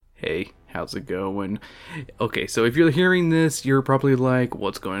How's it going? Okay, so if you're hearing this, you're probably like,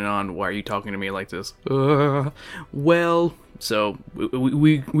 what's going on? Why are you talking to me like this? Well, so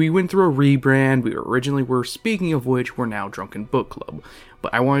we went through a rebrand. We originally were, speaking of which, we're now Drunken Book Club.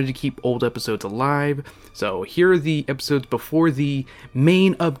 But I wanted to keep old episodes alive, so here are the episodes before the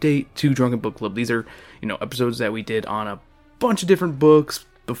main update to Drunken Book Club. These are, episodes that we did on a bunch of different books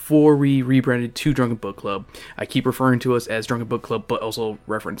before we rebranded to Drunken Book Club. I keep referring to us as Drunken Book Club, but also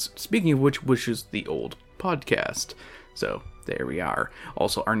reference, speaking of which is the old podcast. So, there we are.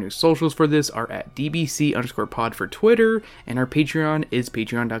 Also, our new socials for this are at DBC_pod for Twitter, and our Patreon is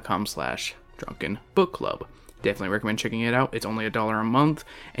patreon.com/Drunken Book Club. Definitely recommend checking it out. It's only $1 a month,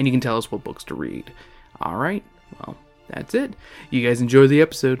 and you can tell us what books to read. Alright, well, that's it. You guys enjoy the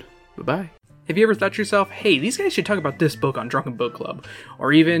episode. Bye-bye. Have you ever thought to yourself, hey, these guys should talk about this book on Drunken Book Club?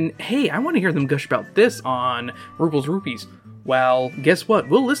 Or even, hey, I want to hear them gush about this on Ruples Rupees. Well, guess what?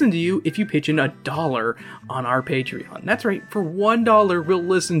 We'll listen to you if you pitch in $1 on our Patreon. That's right, for $1, we'll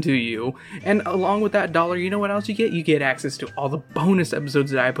listen to you. And along with that $1, you know what else you get? You get access to all the bonus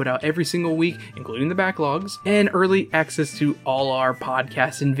episodes that I put out every single week, including the backlogs, and early access to all our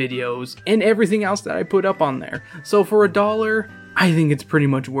podcasts and videos, and everything else that I put up on there. So for $1, I think it's pretty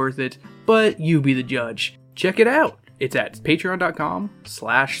much worth it, but you be the judge. Check it out. It's at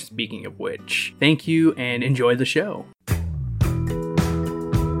patreon.com/speaking of which. Thank you and enjoy the show.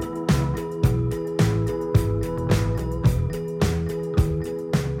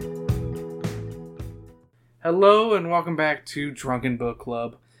 Hello and welcome back to Drunken Book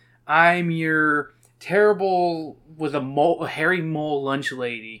Club. I'm your terrible with a hairy mole lunch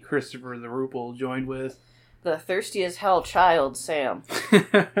lady, Christopher the Ruple, joined with the thirsty as hell child, Sam.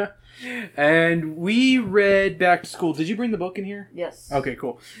 And we read Back to School. Did you bring the book in here? Yes. Okay,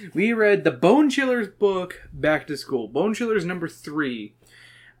 cool. We read the Bone Chillers book, Back to School. Bone Chillers number 3.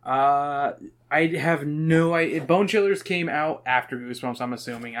 I have no idea. Bone Chillers came out after Goosebumps, I'm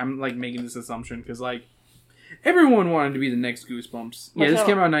assuming. I'm, making this assumption, because, everyone wanted to be the next Goosebumps. Yeah, this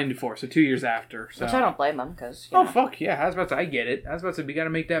came out in 94, so 2 years after. So. Which I don't blame them, because, fuck, yeah, I get it. I was about to say, we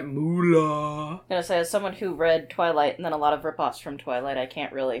gotta make that moolah. I'm gonna say, as someone who read Twilight, and then a lot of ripoffs from Twilight, I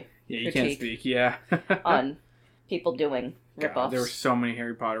can't really you can't speak, yeah. on people doing ripoffs. God, there were so many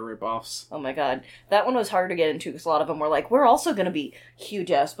Harry Potter ripoffs. Oh my god. That one was hard to get into, because a lot of them were like, we're also gonna be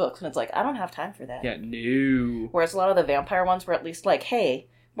huge-ass books, and it's like, I don't have time for that. Yeah, no. Whereas a lot of the vampire ones were at least like, hey,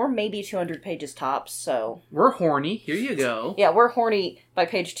 we're maybe 200 pages tops, so... We're horny. Here you go. Yeah, we're horny by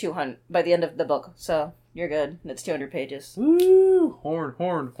page 200, by the end of the book, so you're good. It's 200 pages. Woo! Horn.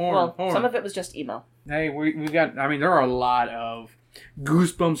 Well, some of it was just emo. Hey, we got... there are a lot of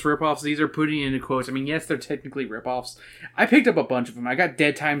Goosebumps ripoffs. These are putting into quotes. Yes, they're technically ripoffs. I picked up a bunch of them. I got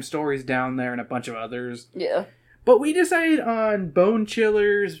Dead Time Stories down there and a bunch of others. Yeah. But we decided on Bone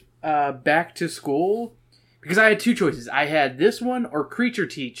Chillers Back to School... because I had two choices. I had this one or Creature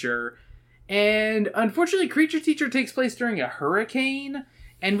Teacher. And unfortunately, Creature Teacher takes place during a hurricane.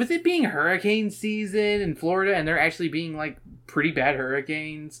 And with it being hurricane season in Florida, and there actually being, pretty bad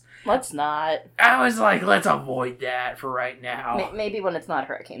hurricanes. Let's not. I was like, let's avoid that for right now. Maybe when it's not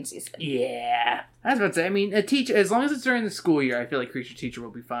hurricane season. Yeah. I was about to say, a teacher, as long as it's during the school year, I feel like Creature Teacher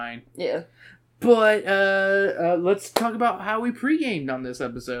will be fine. Yeah. But, let's talk about how we pre-gamed on this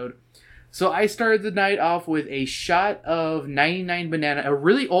episode. So I started the night off with a shot of 99 banana, a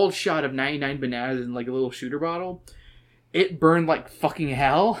really old shot of 99 bananas in a little shooter bottle. It burned like fucking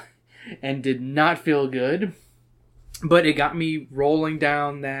hell and did not feel good. But it got me rolling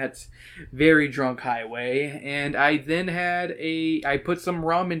down that very drunk highway. And I then I put some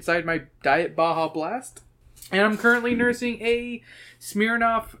rum inside my Diet Baja Blast. And I'm currently nursing a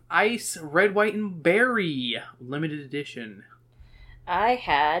Smirnoff Ice Red, White, and Berry limited edition. I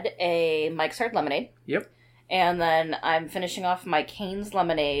had a Mike's Hard Lemonade. Yep. And then I'm finishing off my Cane's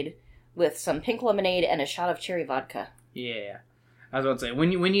Lemonade with some pink lemonade and a shot of cherry vodka. Yeah. I was about to say,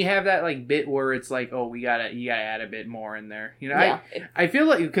 when you have that bit where it's like, oh, you gotta add a bit more in there. Yeah. I feel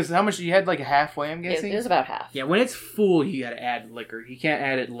like, because how much, you had a halfway, I'm guessing? It was about half. Yeah, when it's full, you gotta add liquor. You can't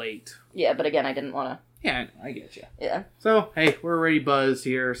add it late. Yeah, but again, I didn't want to. Yeah, I get you. Yeah. So, hey, we're already buzzed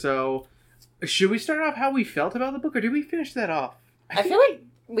here, so should we start off how we felt about the book, or did we finish that off? I feel like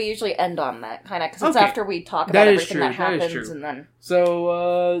we usually end on that, kind of, because it's after we talk about everything that happens, and then...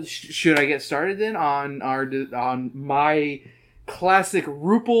 So, should I get started then on my classic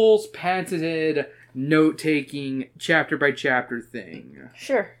Ruples patented note-taking, chapter-by-chapter thing?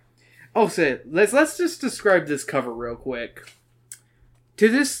 Sure. Oh, so let's just describe this cover real quick. To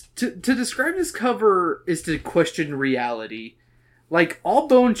describe this cover is to question reality. Like all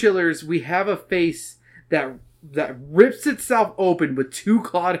Bone Chillers, we have a face that that rips itself open with 2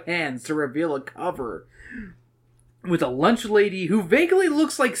 clawed hands to reveal a cover with a lunch lady who vaguely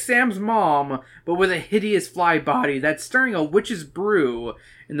looks like Sam's mom, but with a hideous fly body that's stirring a witch's brew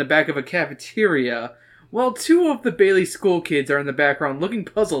in the back of a cafeteria, while 2 of the Bailey school kids are in the background looking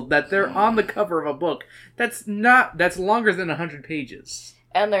puzzled that they're on the cover of a book that's longer than 100 pages.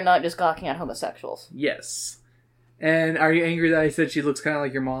 And they're not just gawking at homosexuals. Yes. And are you angry that I said she looks kind of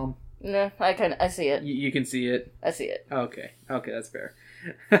like your mom? No, I see it. You can see it? I see it. Okay, that's fair.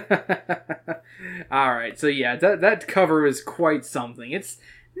 Alright, so yeah, that cover is quite something. It's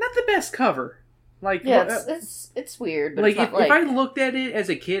not the best cover. Like, yeah, it's weird, but like, it's not if I looked at it as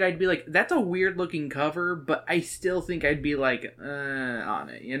a kid, I'd be like, that's a weird looking cover, but I still think I'd be like, on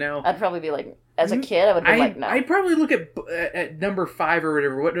it, you know? I'd probably be like, as a kid, I would be like, no. I'd probably look at number 5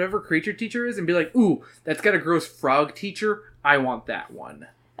 or whatever creature teacher is, and be like, ooh, that's got a gross frog teacher, I want that one.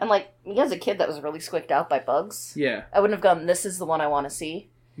 And like, as a kid that was really squicked out by bugs. Yeah. I wouldn't have gone, this is the one I want to see.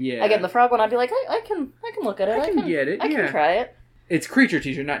 Yeah. Again, the frog one, I'd be like, I can look at it. I can get it, I can try it. It's creature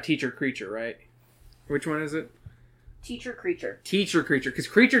teacher, not teacher creature, right? Which one is it? Teacher creature. Teacher creature. Because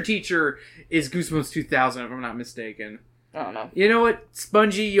creature teacher is Goosebumps 2000, if I'm not mistaken. I don't know. You know what?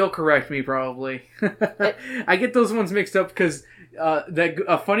 Spongy, you'll correct me probably. I get those ones mixed up because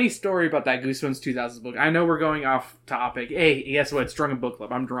a funny story about that Goosebumps 2000 book. I know we're going off topic. Hey, guess what? It's Drunken Book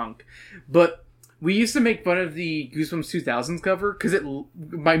Club. I'm drunk. But we used to make fun of the Goosebumps 2000s cover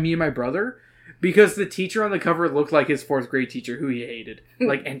by me and my brother. Because the teacher on the cover looked like his 4th grade teacher, who he hated.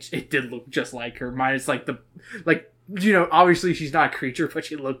 Like, and it did look just like her. Minus, obviously she's not a creature, but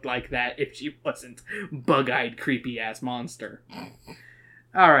she looked like that if she wasn't bug-eyed, creepy-ass monster.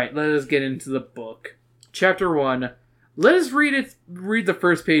 Alright, let us get into the book. Chapter 1. Let us read the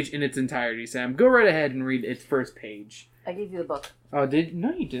first page in its entirety, Sam. Go right ahead and read its first page. I gave you the book. Oh,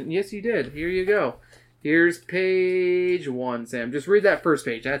 no, you didn't. Yes, you did. Here you go. Here's page 1, Sam. Just read that first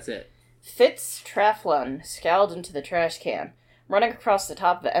page. That's it. Fitz Traflun scowled into the trash can. Running across the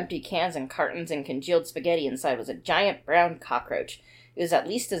top of the empty cans and cartons and congealed spaghetti inside was a giant brown cockroach. It was at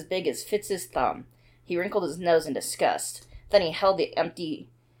least as big as Fitz's thumb. He wrinkled his nose in disgust. Then he held the empty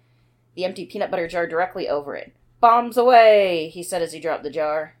peanut butter jar directly over it. "Bombs away," he said as he dropped the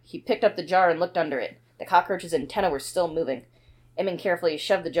jar. He picked up the jar and looked under it. The cockroach's antennae were still moving. Aiming carefully, he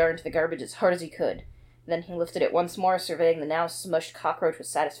shoved the jar into the garbage as hard as he could. Then he lifted it once more, surveying the now smushed cockroach with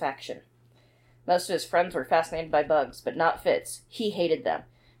satisfaction. Most of his friends were fascinated by bugs, but not Fitz. He hated them.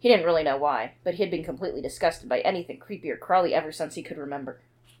 He didn't really know why, but he had been completely disgusted by anything creepy or crawly ever since he could remember.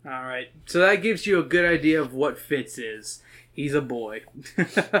 Alright, so that gives you a good idea of what Fitz is. He's a boy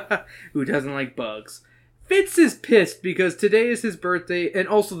who doesn't like bugs. Fitz is pissed because today is his birthday and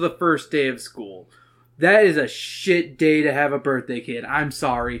also the first day of school. That is a shit day to have a birthday kid. I'm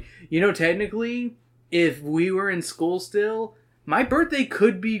sorry. You know, technically, if we were in school still, my birthday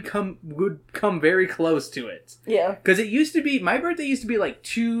would come very close to it. Yeah. Because my birthday used to be like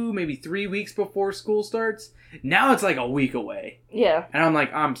 2, maybe 3 weeks before school starts. Now it's like a week away. Yeah. And I'm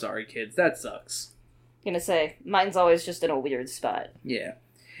like, I'm sorry, kids. That sucks. Gonna say, mine's always just in a weird spot. Yeah.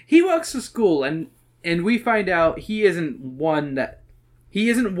 He walks to school and we find out he isn't one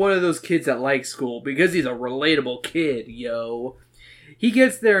of those kids that like school because he's a relatable kid, yo. He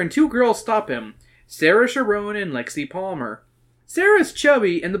gets there and 2 girls stop him. Sarah Sharon and Lexi Palmer. Sarah's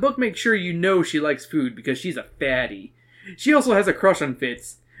chubby, and the book makes sure you know she likes food because she's a fatty. She also has a crush on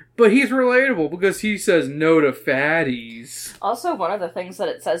Fitz, but he's relatable because he says no to fatties. Also, one of the things that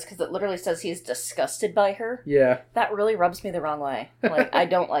it says, because it literally says he's disgusted by her, Yeah. that really rubs me the wrong way. Like, I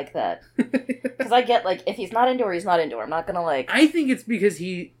don't like that. Because I get, like, if he's not into her, he's not into her. I'm not gonna, like... I think it's because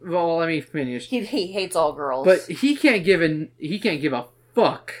well, let me finish. He hates all girls. But he can't give a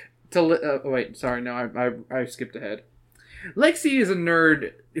fuck to... wait, sorry, no, I skipped ahead. Lexi is a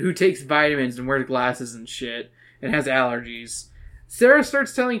nerd who takes vitamins and wears glasses and shit, and has allergies. Sarah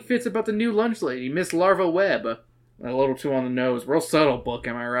starts telling Fitz about the new lunch lady, Miss Larva Webb. A little too on the nose. Real subtle book,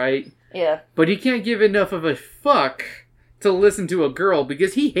 am I right? Yeah. But he can't give enough of a fuck to listen to a girl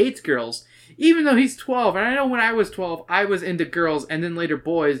because he hates girls. Even though he's 12, and I know when I was 12, I was into girls, and then later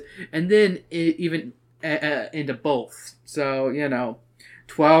boys, and then even into both. So, you know...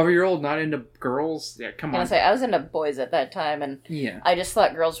 12-year-old not into girls? Yeah, come on. I was into boys at that time, and yeah. I just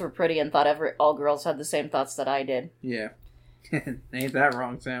thought girls were pretty and thought all girls had the same thoughts that I did. Yeah. Ain't that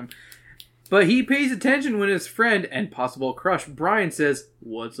wrong, Sam? But he pays attention when his friend and possible crush, Brian, says,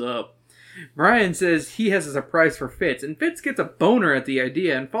 "What's up?" Brian says he has a surprise for Fitz, and Fitz gets a boner at the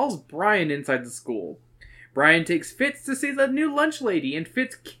idea and follows Brian inside the school. Brian takes Fitz to see the new lunch lady, and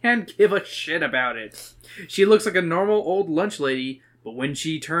Fitz can't give a shit about it. She looks like a normal old lunch lady, but when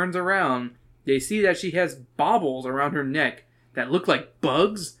she turns around, They see that she has baubles around her neck that look like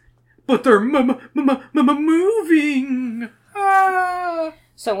bugs, but they're moving. Ah!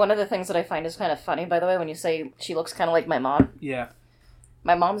 So one of the things that I find is kind of funny, by the way, when you say she looks kind of like my mom. Yeah.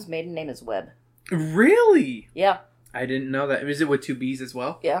 My mom's maiden name is Webb. Really? Yeah. I didn't know that. Is it with 2 B's as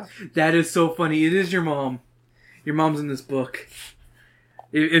well? Yeah. That is so funny. It is your mom. Your mom's in this book.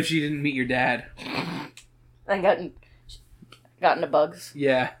 If she didn't meet your dad. I got into bugs.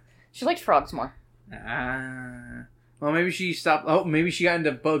 Yeah. She liked frogs more. Well, maybe she stopped. Oh, maybe she got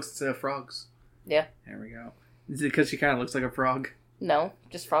into bugs instead of frogs. Yeah. There we go. Is it because she kind of looks like a frog? No,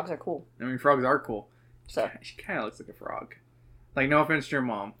 just frogs are cool. I mean, frogs are cool. So. She kind of looks like a frog. Like, no offense to your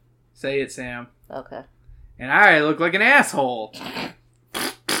mom. Say it, Sam. Okay. And I look like an asshole.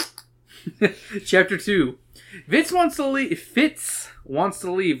 Chapter 2. Fitz wants to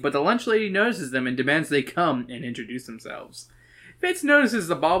leave, but the lunch lady notices them and demands they come and introduce themselves. Fitz notices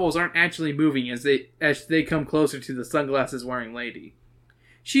the baubles aren't actually moving as they come closer to the sunglasses-wearing lady.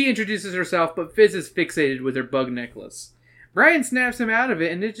 She introduces herself, but Fitz is fixated with her bug necklace. Brian snaps him out of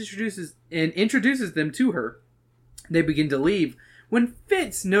it and introduces them to her. They begin to leave when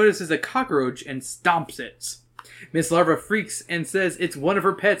Fitz notices a cockroach and stomps it. Miss Larva freaks and says it's one of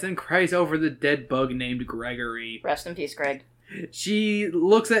her pets and cries over the dead bug named Gregory. Rest in peace, Greg. She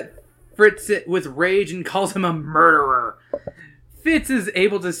looks at Fitz with rage and calls him a murderer. Fitz is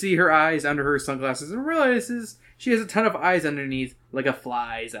able to see her eyes under her sunglasses and realizes she has a ton of eyes underneath, like a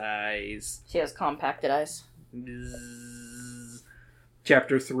fly's eyes. She has compacted eyes. Bzzz.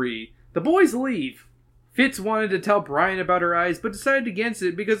 Chapter 3. The boys leave. Fitz wanted to tell Brian about her eyes, but decided against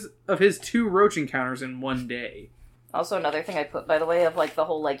it because of his 2 roach encounters in one day. Also, another thing I put, by the way, of like the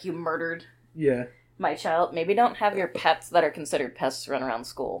whole like you murdered my child. Maybe don't have your pets that are considered pests run around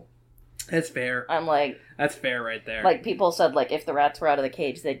school. That's fair. I'm like... That's fair right there. Like, people said, like, if the rats were out of the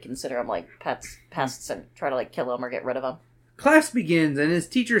cage, they'd consider them, like, pests, and try to, like, kill them or get rid of them. Class begins, and his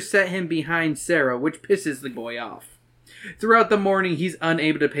teacher set him behind Sarah, which pisses the boy off. Throughout the morning, he's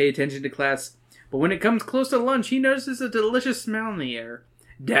unable to pay attention to class, but when it comes close to lunch, he notices a delicious smell in the air.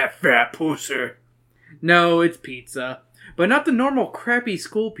 That fat pussy. No, it's pizza. But not the normal crappy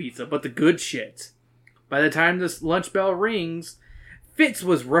school pizza, but the good shit. By the time this lunch bell rings... Fitz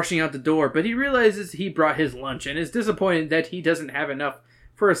was rushing out the door, but he realizes he brought his lunch and is disappointed that he doesn't have enough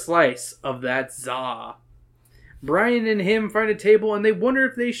for a slice of that za. Brian and him find a table and they wonder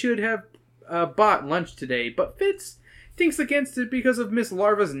if they should have bought lunch today, but Fitz thinks against it because of Miss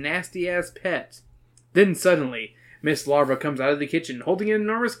Larva's nasty-ass pet. Then suddenly, Miss Larva comes out of the kitchen holding an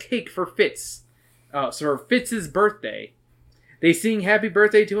enormous cake for Fitz. For Fitz's birthday. They sing happy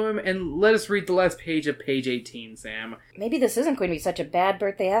birthday to him, and let us read the last page of page 18, Sam. Maybe this isn't going to be such a bad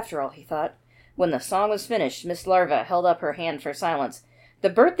birthday after all, he thought. When the song was finished, Miss Larva held up her hand for silence. The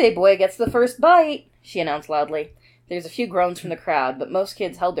birthday boy gets the first bite, she announced loudly. There's a few groans from the crowd, but most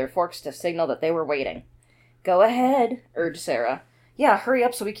kids held their forks to signal that they were waiting. Go ahead, urged Sarah. Yeah, hurry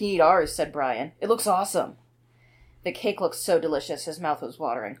up so we can eat ours, said Brian. It looks awesome. The cake looked so delicious, his mouth was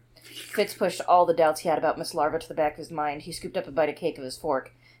watering. Fitz pushed all the doubts he had about Miss Larva to the back of his mind. He scooped up a bite of cake with his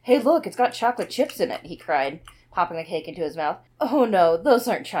fork. Hey, look, it's got chocolate chips in it, he cried, popping the cake into his mouth. Oh, no, those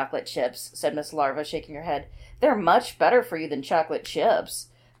aren't chocolate chips, said Miss Larva, shaking her head. They're much better for you than chocolate chips.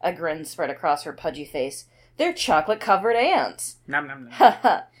 A grin spread across her pudgy face. They're chocolate-covered ants. Nom, nom, nom. Ha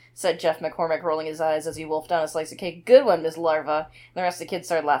ha, said Jeff McCormick, rolling his eyes as he wolfed down a slice of cake. Good one, Miss Larva. And the rest of the kids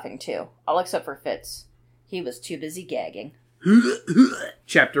started laughing, too. All except for Fitz. He was too busy gagging.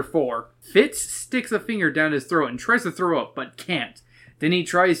 Chapter 4. Fitz sticks a finger down his throat and tries to throw up, but can't. Then he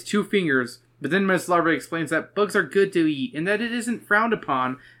tries 2 fingers, but then Miss Larva explains that bugs are good to eat and that it isn't frowned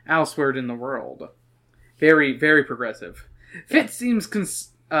upon elsewhere in the world. Very, very progressive. Fitz oh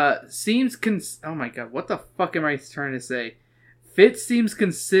my god, what the fuck am I trying to say? Fitz seems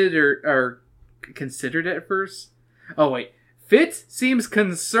considered at first? Oh wait. Fitz seems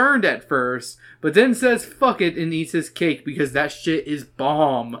concerned at first, but then says fuck it and eats his cake because that shit is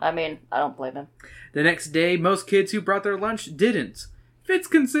bomb. I mean, I don't blame him. The next day, most kids who brought their lunch didn't. Fitz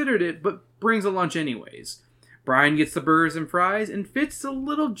considered it, but brings a lunch anyways. Brian gets the burgers and fries, and Fitz is a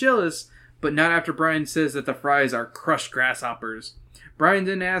little jealous, but not after Brian says that the fries are crushed grasshoppers. Brian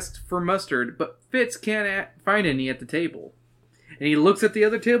then asks for mustard, but Fitz can't find any at the table. And he looks at the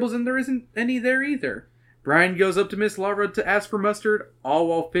other tables and there isn't any there either. Brian goes up to Miss Larva to ask for mustard, all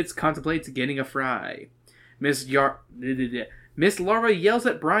while Fitz contemplates getting a fry. Miss Larva yells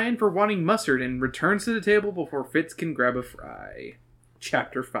at Brian for wanting mustard and returns to the table before Fitz can grab a fry.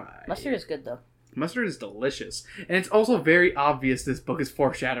 Chapter 5. Mustard is good, though. Mustard is delicious. And it's also very obvious this book is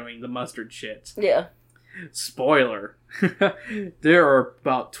foreshadowing the mustard shit. Yeah. Spoiler. There are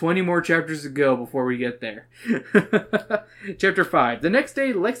about 20 more chapters to go before we get there. Chapter 5. The next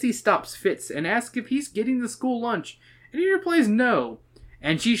day, Lexi stops Fitz and asks if he's getting the school lunch, and he replies no,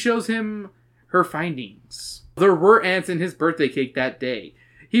 and she shows him her findings. There were ants in his birthday cake that day.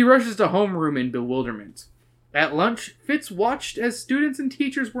 He rushes to homeroom in bewilderment. At lunch, Fitz watched as students and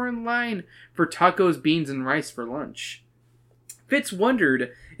teachers were in line for tacos, beans, and rice for lunch. Fitz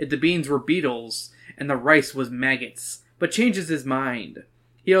wondered if the beans were beetles and the rice was maggots, but changes his mind.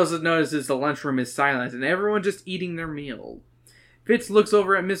 He also notices the lunchroom is silent and everyone just eating their meal. Fitz looks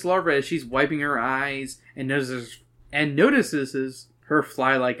over at Miss Larva as she's wiping her eyes and notices her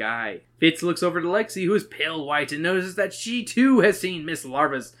fly-like eye. Fitz looks over to Lexi, who is pale white, and notices that she too has seen Miss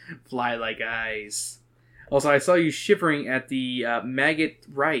Larva's fly-like eyes. Also, I saw you shivering at the maggot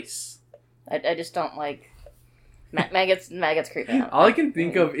rice. I just don't like... maggots creep me out. All I can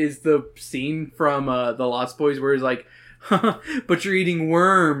think of is the scene from The Lost Boys where he's like, but you're eating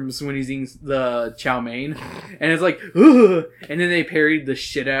worms when he's eating the chow mein. And it's like, ugh! And then they parodied the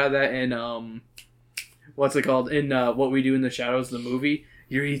shit out of that in, what's it called? In What We Do in the Shadows, the movie.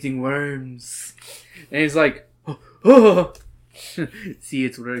 You're eating worms. And he's like, oh. See,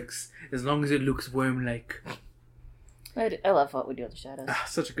 it works. As long as it looks worm-like. I love What We Do in the Shadows.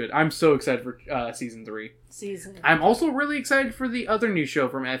 Such a good... I'm so excited for Season 3. I'm also really excited for the other new show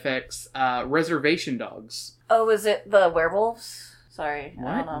from FX, Reservation Dogs. Oh, is it the werewolves? Sorry,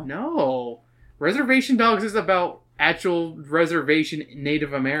 What? I don't know. No. Reservation Dogs is about actual reservation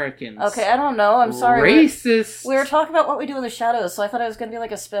Native Americans. Okay, I don't know. I'm sorry. Racist. We were talking about What We Do in the Shadows, so I thought it was going to be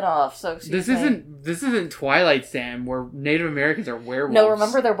like a spin-off. So This isn't Twilight, Sam, where Native Americans are werewolves. No,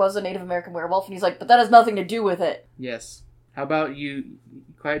 remember there was a Native American werewolf, and he's like, but that has nothing to do with it. Yes. How about you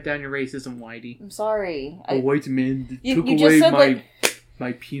quiet down your racism, Whitey? I'm sorry. A white man took you just away said,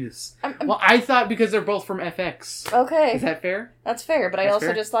 my penis. I'm- Well, I thought because they're both from FX. Okay. Is that fair? That's fair, but I That's also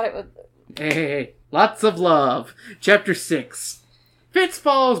fair? just thought it would... Hey. Lots of love. Chapter 6. Fitz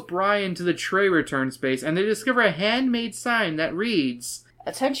follows Brian to the tray return space, and they discover a handmade sign that reads,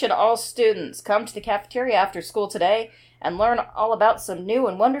 Attention all students, come to the cafeteria after school today and learn all about some new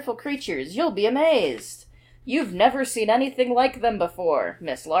and wonderful creatures. You'll be amazed. You've never seen anything like them before.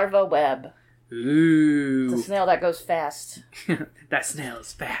 Miss Larva Webb. Ooh. It's a snail that goes fast. That snail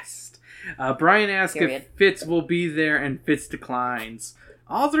is fast. Brian asks Period. if Fitz will be there, and Fitz declines.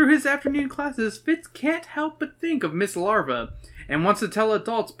 All through his afternoon classes, Fitz can't help but think of Miss Larva, and wants to tell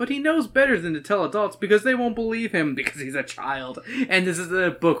adults, but he knows better than to tell adults because they won't believe him because he's a child, and this is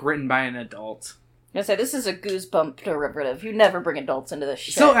a book written by an adult. I say this is a Goosebump derivative. You never bring adults into this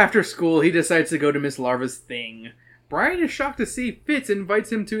shit. So after school, he decides to go to Miss Larva's thing. Brian is shocked to see Fitz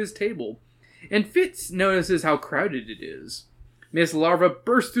invites him to his table, and Fitz notices how crowded it is. Miss Larva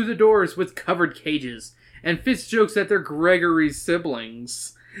bursts through the doors with covered cages, and Fitz jokes that they're Gregory's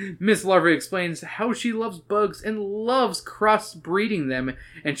siblings. Miss Larva explains how she loves bugs and loves crossbreeding them,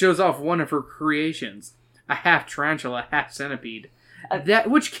 and shows off one of her creations, a half tarantula, half centipede. That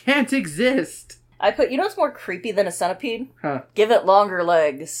which can't exist. I put, you know what's more creepy than a centipede? Huh. Give it longer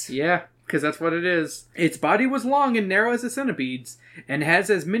legs. Yeah, because that's what it is. Its body was long and narrow as a centipede's, and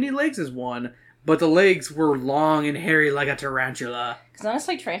has as many legs as one, but the legs were long and hairy like a tarantula. Because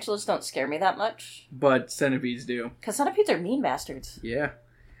honestly, tarantulas don't scare me that much. But centipedes do. Because centipedes are mean bastards. Yeah.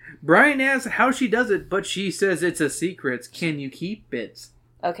 Brian asks how she does it, but she says it's a secret. Can you keep it?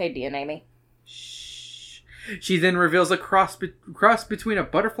 Okay, DNA me. Shh. She then reveals a cross between a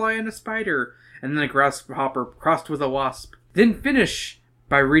butterfly and a spider, and then a grasshopper crossed with a wasp. Then finish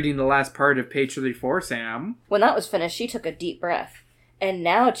by reading the last part of page 34, Sam. When that was finished, she took a deep breath. And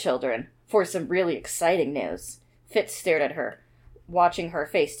now, children, for some really exciting news. Fitz stared at her, watching her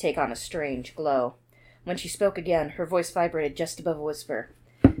face take on a strange glow. When she spoke again, her voice vibrated just above a whisper.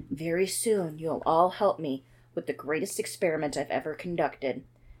 Very soon, you'll all help me with the greatest experiment I've ever conducted.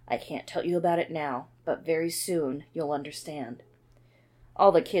 I can't tell you about it now, but very soon you'll understand.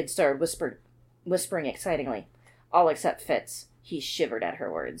 All the kids started whispering excitingly, all except Fitz. He shivered at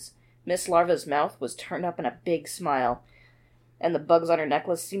her words. Miss Larva's mouth was turned up in a big smile, and the bugs on her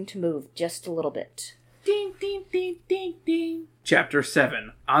necklace seemed to move just a little bit. Ding, ding, ding, ding, ding. Chapter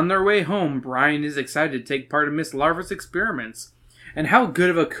 7. On their way home, Brian is excited to take part in Miss Larva's experiments, and how good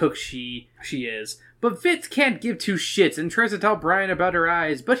of a cook she is. But Fitz can't give two shits and tries to tell Brian about her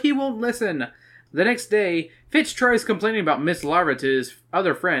eyes, but he won't listen. The next day, Fitz tries complaining about Miss Larva to his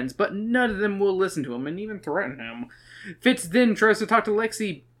other friends, but none of them will listen to him and even threaten him. Fitz then tries to talk to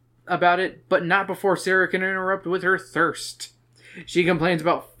Lexi about it, but not before Sarah can interrupt with her thirst. She complains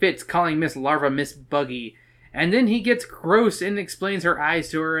about Fitz calling Miss Larva Miss Buggy, and then he gets gross and explains her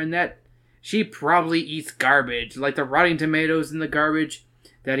eyes to her, and that She probably eats garbage, like the rotting tomatoes in the garbage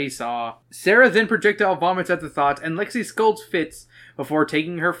that he saw. Sarah then projectile vomits at the thought, and Lexi scolds Fitz before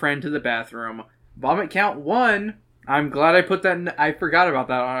taking her friend to the bathroom. Vomit count 1. I'm glad I put that in. I forgot about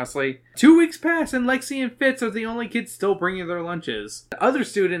that, honestly. 2 weeks pass, and Lexi and Fitz are the only kids still bringing their lunches. The other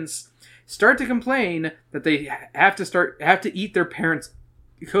students start to complain that they have to eat their parents'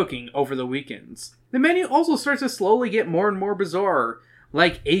 cooking over the weekends. The menu also starts to slowly get more and more bizarre,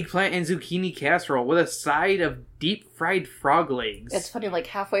 like eggplant and zucchini casserole with a side of deep-fried frog legs. It's funny, like,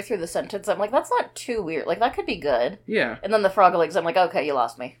 halfway through the sentence, I'm like, that's not too weird. Like, that could be good. Yeah. And then the frog legs, I'm like, okay, you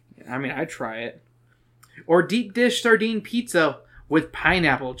lost me. I mean, I'd try it. Or deep dish sardine pizza with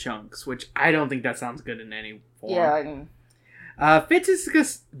pineapple chunks, which I don't think that sounds good in any form. Yeah, I mean... Fitz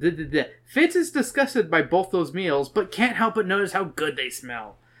is disgusted by both those meals, but can't help but notice how good they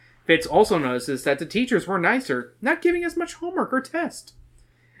smell. Fitz also notices that the teachers were nicer, not giving as much homework or test.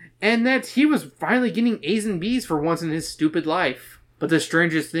 And that he was finally getting A's and B's for once in his stupid life. But the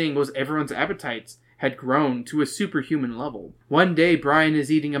strangest thing was everyone's appetites had grown to a superhuman level. One day, Brian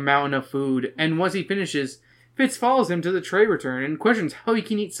is eating a mountain of food, and once he finishes, Fitz follows him to the tray return and questions how he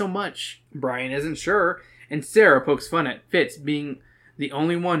can eat so much. Brian isn't sure, and Sarah pokes fun at Fitz being the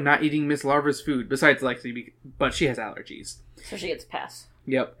only one not eating Miss Larva's food, besides Lexi, but she has allergies. So she gets a pass.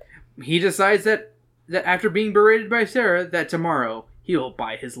 Yep. He decides that after being berated by Sarah, that tomorrow he will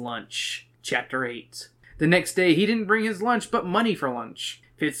buy his lunch. Chapter 8. The next day, he didn't bring his lunch, but money for lunch.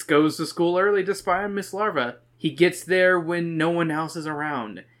 Fitz goes to school early to spy on Miss Larva. He gets there when no one else is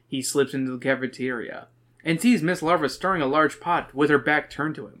around. He slips into the cafeteria and sees Miss Larva stirring a large pot with her back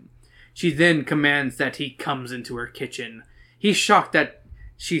turned to him. She then commands that he comes into her kitchen. He's shocked that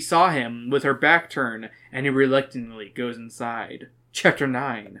she saw him with her back turned, and he reluctantly goes inside. Chapter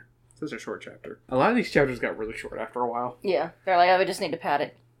 9. This is a short chapter. A lot of these chapters got really short after a while. Yeah, they're like, oh, we just need to pad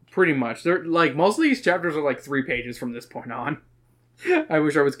it. Pretty much. They're like, most of these chapters are like 3 pages from this point on. I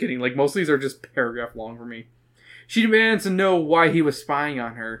wish I was kidding. Like, most of these are just paragraph long for me. She demands to know why he was spying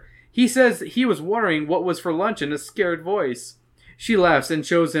on her. He says he was wondering what was for lunch in a scared voice. She laughs and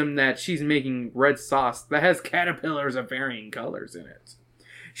shows him that she's making red sauce that has caterpillars of varying colors in it.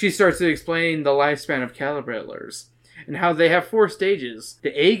 She starts to explain the lifespan of caterpillars and how they have 4 stages,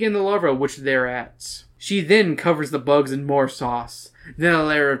 the egg and the larva which they're at. She then covers the bugs in more sauce, then a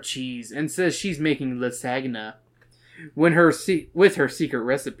layer of cheese, and says she's making lasagna with her secret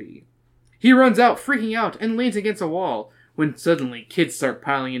recipe. He runs out, freaking out, and leans against a wall, when suddenly kids start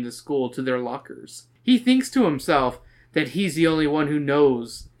piling into school to their lockers. He thinks to himself that he's the only one who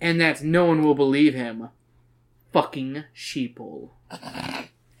knows, and that no one will believe him. Fucking sheeple.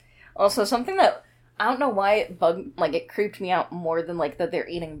 Also, something that, I don't know why it creeped me out more than, like, that they're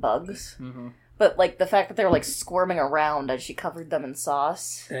eating bugs. Mm-hmm. But, like, the fact that they were, like, squirming around as she covered them in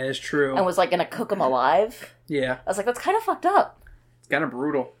sauce. That is true. And was, like, gonna cook them alive. Yeah. I was like, that's kind of fucked up. It's kind of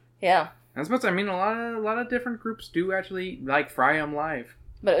brutal. Yeah. I mean, a lot of different groups do actually, like, fry them live.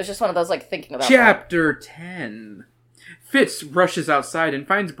 But it was just one of those, like, thinking about Chapter 10. Fitz rushes outside and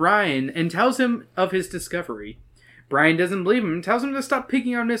finds Brian and tells him of his discovery. Brian doesn't believe him and tells him to stop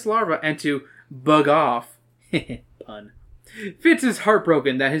picking on Miss Larva and to bug off. Pun. Fitz is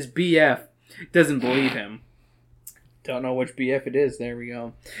heartbroken that his BF doesn't believe him. Don't know which BF it is. There we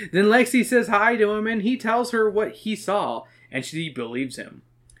go. Then Lexi says hi to him and he tells her what he saw and she believes him.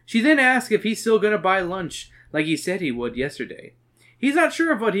 She then asks if he's still going to buy lunch like he said he would yesterday. He's not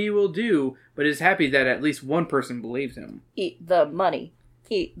sure of what he will do, but is happy that at least one person believes him. Eat the money.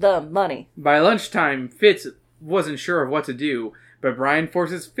 Eat the money. By lunchtime, Fitz wasn't sure of what to do, but Brian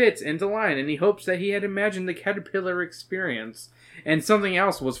forces Fitz into line and he hopes that he had imagined the caterpillar experience and something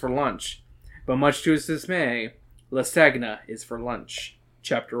else was for lunch. But much to his dismay, lasagna is for lunch.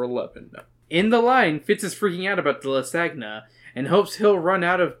 Chapter 11. In the line, Fitz is freaking out about the lasagna and hopes she'll run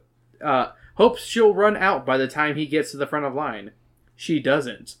out by the time he gets to the front of line. She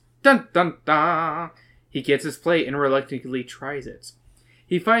doesn't. Dun dun dun! He gets his plate and reluctantly tries it.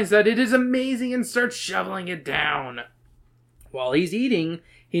 He finds that it is amazing and starts shoveling it down. While he's eating,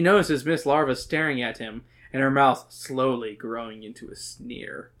 he notices Miss Larva staring at him, and her mouth slowly growing into a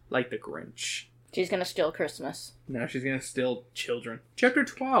sneer, like the Grinch. She's gonna steal Christmas. Now she's gonna steal children. Chapter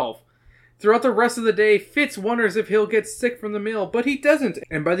 12. Throughout the rest of the day, Fitz wonders if he'll get sick from the meal, but he doesn't,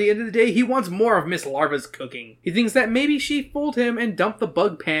 and by the end of the day, he wants more of Miss Larva's cooking. He thinks that maybe she fooled him and dumped the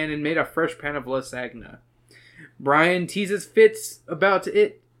bug pan and made a fresh pan of lasagna. Brian teases Fitz about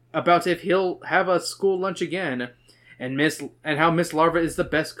if he'll have a school lunch again, and how Miss Larva is the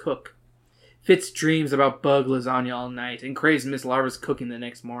best cook. Fitz dreams about bug lasagna all night and craves Miss Larva's cooking the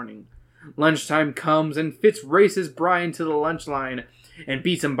next morning. Lunchtime comes and Fitz races Brian to the lunch line, and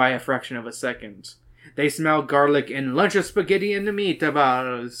beats him by a fraction of a second. They smell garlic and lunch of spaghetti and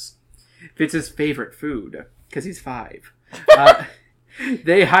meatballs. Fitz's favorite food, because he's 5.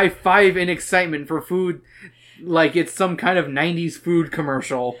 They high-five in excitement for food like it's some kind of 90s food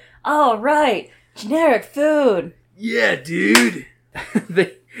commercial. Oh, right. Generic food. Yeah, dude.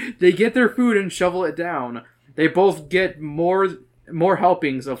 They get their food and shovel it down. They both get more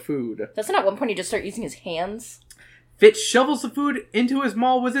helpings of food. Doesn't at one point he just start using his hands? Fitz shovels the food into his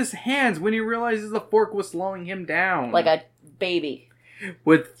maw with his hands when he realizes the fork was slowing him down. Like a baby.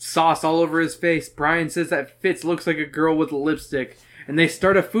 With sauce all over his face, Brian says that Fitz looks like a girl with lipstick, and they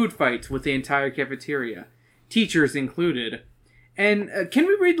start a food fight with the entire cafeteria, teachers included. And can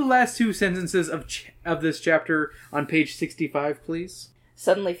we read the last 2 sentences of this chapter on page 65, please?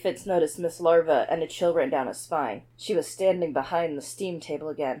 Suddenly Fitz noticed Miss Larva, and a chill ran down his spine. She was standing behind the steam table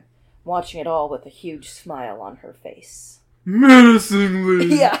again, watching it all with a huge smile on her face.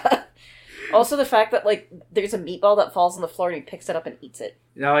 Menacingly! Yeah. Also the fact that, like, there's a meatball that falls on the floor and he picks it up and eats it.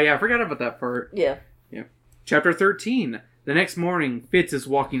 Oh yeah, I forgot about that part. Yeah. Chapter 13. The next morning, Fitz is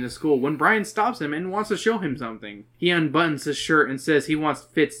walking to school when Brian stops him and wants to show him something. He unbuttons his shirt and says he wants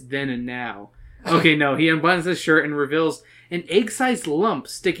Fitz then and now. Okay, no, he unbuttons his shirt and reveals an egg-sized lump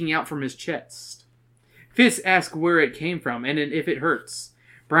sticking out from his chest. Fitz asks where it came from and if it hurts.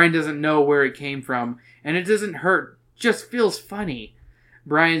 Brian doesn't know where it came from, and it doesn't hurt, just feels funny.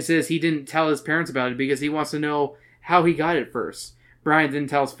 Brian says he didn't tell his parents about it because he wants to know how he got it first. Brian then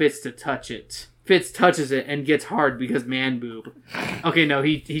tells Fitz to touch it. Fitz touches it and gets hard because man boob. Okay, no,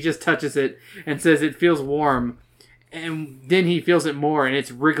 he just touches it and says it feels warm. And then he feels it more and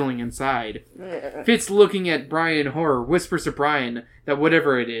it's wriggling inside. Fitz, looking at Brian in horror, whispers to Brian that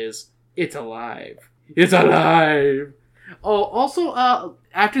whatever it is, it's alive. It's alive! Oh, also,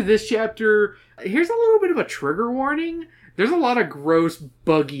 after this chapter, here's a little bit of a trigger warning. There's a lot of gross,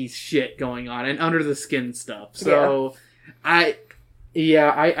 buggy shit going on and under the skin stuff. So,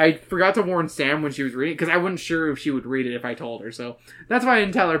 yeah. I forgot to warn Sam when she was reading it, because I wasn't sure if she would read it if I told her. So, that's why I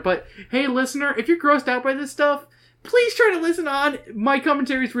didn't tell her. But, hey, listener, if you're grossed out by this stuff, please try to listen on. My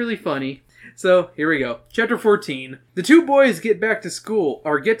commentary is really funny. So, here we go. Chapter 14. The 2 boys get to school,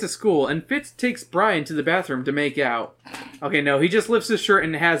 and Fitz takes Brian to the bathroom to make out. Okay, no, he just lifts his shirt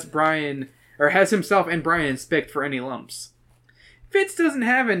and has himself and Brian inspect for any lumps. Fitz doesn't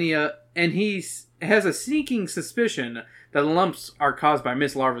have any, and he has a sneaking suspicion that the lumps are caused by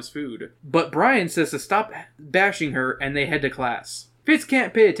Miss Larva's food. But Brian says to stop bashing her, and they head to class. Fitz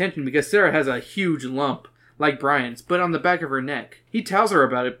can't pay attention because Sarah has a huge lump, like Brian's, but on the back of her neck. He tells her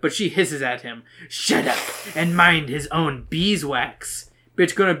about it, but she hisses at him. Shut up, and mind his own beeswax.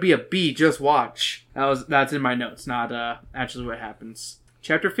 Bitch gonna be a bee, just watch. That's in my notes, not actually what happens.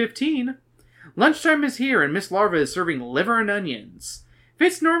 Chapter 15. Lunchtime is here, and Miss Larva is serving liver and onions.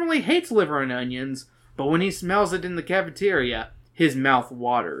 Fitz normally hates liver and onions, but when he smells it in the cafeteria, his mouth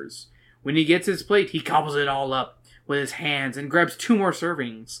waters. When he gets his plate, he gobbles it all up with his hands and grabs 2 more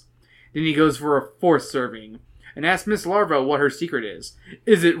servings. Then he goes for a 4th serving, and asks Miss Larva what her secret is.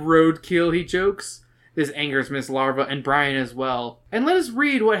 Is it roadkill, he jokes. This angers Miss Larva and Brian as well. And let us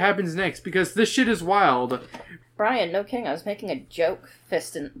read what happens next, because this shit is wild. Brian, no kidding, I was making a joke,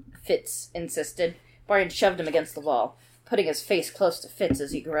 Fitz insisted. Brian shoved him against the wall, putting his face close to Fitz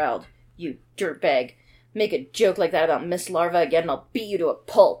as he growled. You dirtbag. Make a joke like that about Miss Larva again and I'll beat you to a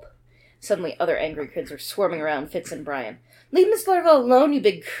pulp. Suddenly other angry kids were swarming around Fitz and Brian. Leave Miss Larva alone, you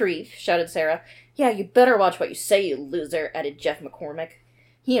big creep, shouted Sarah. Yeah, you better watch what you say, you loser, added Jeff McCormick.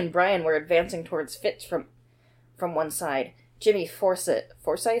 He and Brian were advancing towards Fitz from one side. Jimmy Forsyth,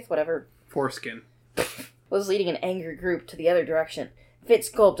 whatever. Foreskin. Was leading an angry group to the other direction. Fitz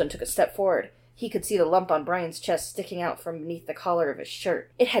gulped and took a step forward. He could see the lump on Brian's chest sticking out from beneath the collar of his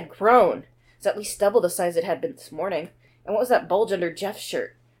shirt. It had grown. It was at least double the size it had been this morning. And what was that bulge under Jeff's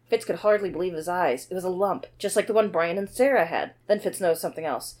shirt? Fitz could hardly believe his eyes. It was a lump, just like the one Brian and Sarah had. Then Fitz noticed something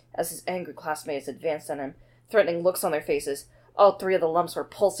else, as his angry classmates advanced on him, threatening looks on their faces. All 3 of the lumps were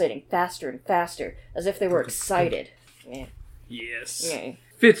pulsating faster and faster, as if they were excited. Yeah. Yes. Yeah.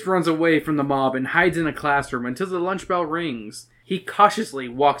 Fitz runs away from the mob and hides in a classroom until the lunch bell rings. He cautiously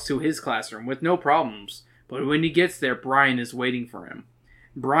walks to his classroom with no problems, but when he gets there, Brian is waiting for him.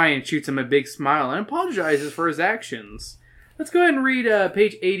 Brian shoots him a big smile and apologizes for his actions. Let's go ahead and read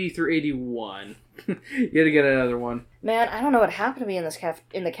page 80 through 81. You gotta get another one. Man, I don't know what happened to me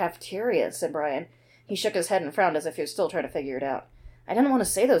in the cafeteria, said Brian. He shook his head and frowned as if he was still trying to figure it out. I didn't want to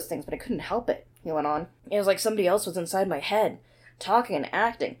say those things, but I couldn't help it, he went on. It was like somebody else was inside my head, talking and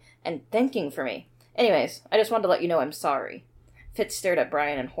acting, and thinking for me. Anyways, I just wanted to let you know I'm sorry. Fitz stared at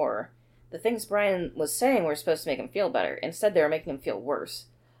Brian in horror. The things Brian was saying were supposed to make him feel better. Instead, they were making him feel worse.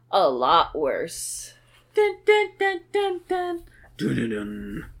 A lot worse. Dun, dun, dun, dun, dun. Dun, dun,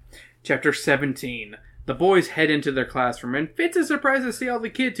 dun. Chapter 17. The boys head into their classroom, and Fitz is surprised to see all the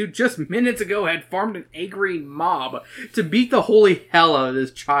kids who just minutes ago had formed an angry mob to beat the holy hell out of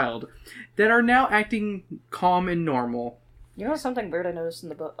this child, that are now acting calm and normal. You know something weird I noticed in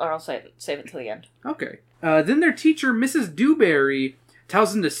the book? Or I'll save it to the end. Okay. Then their teacher, Mrs. Dewberry,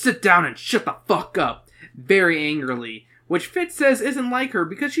 tells them to sit down and shut the fuck up, very angrily, which Fitz says isn't like her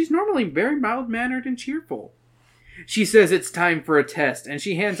because she's normally very mild-mannered and cheerful. She says it's time for a test, and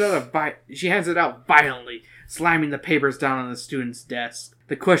she hands it out violently, slamming the papers down on the student's desk.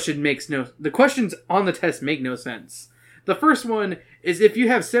 The questions on the test make no sense. The first one is, if you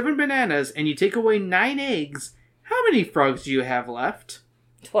have 7 bananas and you take away 9 eggs, how many frogs do you have left?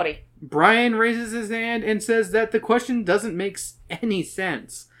 20. Brian raises his hand and says that the question doesn't make any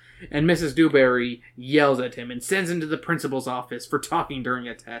sense. And Mrs. Dewberry yells at him and sends him to the principal's office for talking during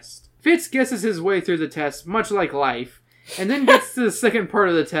a test. Fitz guesses his way through the test, much like life, and then gets to the second part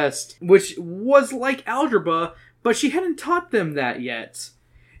of the test, which was like algebra, but she hadn't taught them that yet.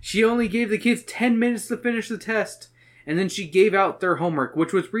 She only gave the kids 10 minutes to finish the test, and then she gave out their homework,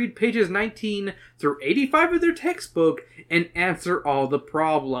 which was read pages 19 through 85 of their textbook and answer all the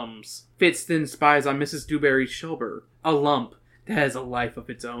problems. Fitz then spies on Mrs. Dewberry's shoulder, a lump that has a life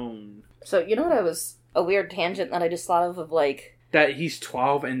of its own. So, you know what a weird tangent that I just thought of like... That he's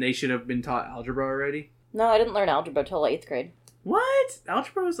 12 and they should have been taught algebra already? No, I didn't learn algebra till 8th grade. What?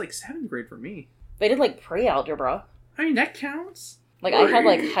 Algebra was like 7th grade for me. They did like pre-algebra. I mean, that counts. Like, I had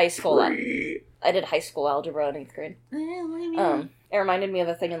like high school... I did high school algebra in 8th grade. It reminded me of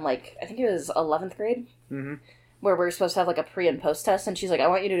a thing in like, I think it was 11th grade. Mm-hmm. Where we were supposed to have like a pre and post test, and she's like, I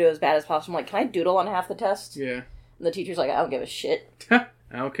want you to do as bad as possible. I'm like, can I doodle on half the test? Yeah. And the teacher's like, I don't give a shit.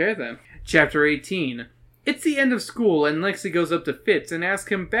 Okay then. Chapter 18. It's the end of school, and Lexi goes up to Fitz and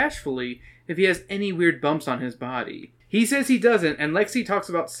asks him bashfully if he has any weird bumps on his body. He says he doesn't, and Lexi talks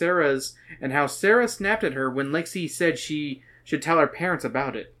about Sarah's and how Sarah snapped at her when Lexi said she should tell her parents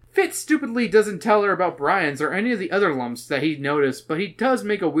about it. Fitz stupidly doesn't tell her about Brian's or any of the other lumps that he noticed, but he does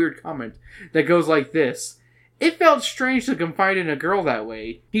make a weird comment that goes like this. It felt strange to confide in a girl that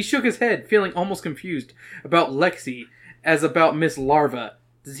way. He shook his head, feeling almost confused about Lexi as about Miss Larva.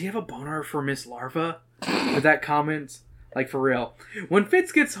 Does he have a boner for Miss Larva? With that comment? Like, for real. When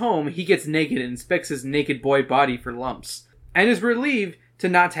Fitz gets home, he gets naked and inspects his naked boy body for lumps, and is relieved to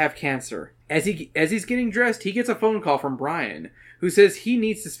not have cancer. As he's getting dressed, he gets a phone call from Brian, who says he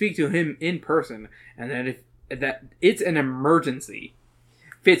needs to speak to him in person, and that it's an emergency.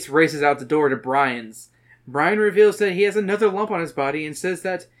 Fitz races out the door to Brian's. Brian reveals that he has another lump on his body and says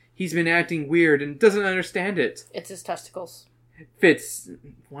that he's been acting weird and doesn't understand it. It's his testicles. Fitz...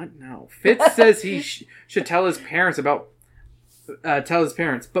 What? No. Fitz says he should tell his parents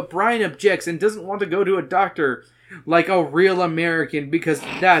but Brian objects and doesn't want to go to a doctor like a real American because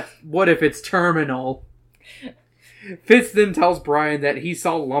what if it's terminal? Fitz then tells Brian that he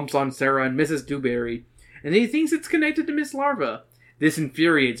saw lumps on Sarah and Mrs. Dewberry, and he thinks it's connected to Miss Larva. This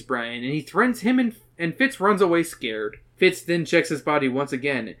infuriates Brian, and he threatens him and Fitz runs away scared. Fitz then checks his body once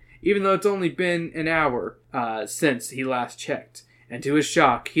again, even though it's only been an hour since he last checked. And to his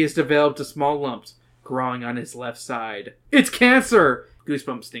shock, he has developed a small lump growing on his left side. It's cancer!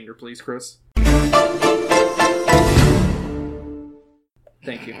 Goosebump stinger, please, Chris.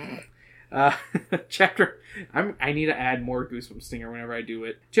 Thank you. I need to add more Goosebump stinger whenever I do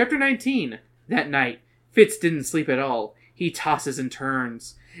it. Chapter 19. That night, Fitz didn't sleep at all. He tosses and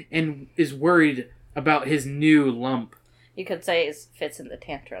turns, and is worried about his new lump. You could say it fits in the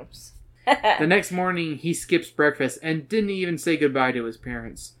tantrums. The next morning, he skips breakfast and didn't even say goodbye to his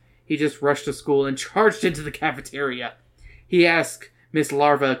parents. He just rushed to school and charged into the cafeteria. He asked Miss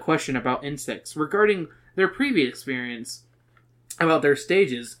Larva a question about insects regarding their previous experience, about their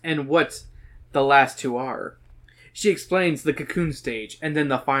stages, and what the last two are. She explains the cocoon stage and then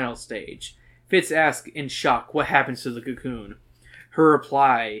the final stage. Fitz asks in shock what happens to the cocoon. Her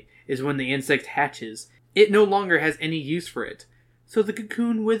reply is when the insect hatches, it no longer has any use for it. So the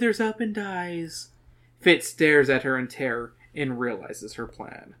cocoon withers up and dies. Fitz stares at her in terror and realizes her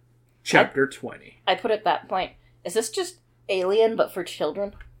plan. Chapter 20. I put at that point, is this just Alien but for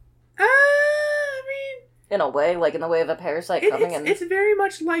children? I mean... In a way, like in the way of a parasite coming in. It's very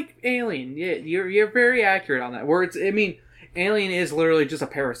much like Alien. Yeah, you're very accurate on that. Where Alien is literally just a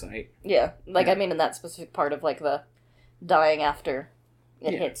parasite. Yeah, I mean in that specific part of like the dying after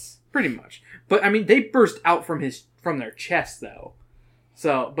it hits. Pretty much. But I mean they burst out from their chest though.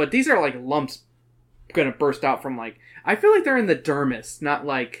 So, but these are like lumps gonna burst out from, like... I feel like they're in the dermis, not,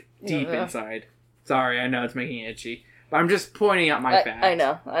 like, deep inside. Sorry, I know it's making you itchy. But I'm just pointing out my facts. I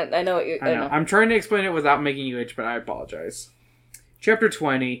know. I know what you're... I know. I'm trying to explain it without making you itch, but I apologize. Chapter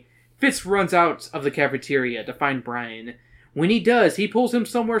 20. Fitz runs out of the cafeteria to find Brian. When he does, he pulls him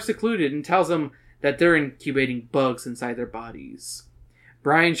somewhere secluded and tells him that they're incubating bugs inside their bodies.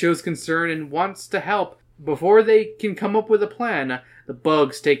 Brian shows concern and wants to help. Before they can come up with a plan, the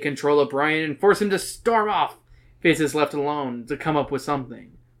bugs take control of Brian and force him to storm off. Fitz is left alone to come up with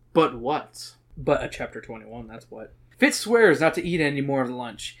something. But what? But a chapter 21, that's what. Fitz swears not to eat any more of the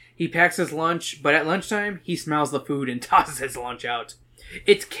lunch. He packs his lunch, but at lunchtime, he smells the food and tosses his lunch out.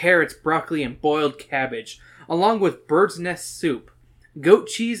 It's carrots, broccoli, and boiled cabbage, along with bird's nest soup, goat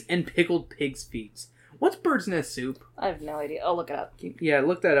cheese, and pickled pig's feet. What's bird's nest soup? I have no idea. I'll look it up. Yeah,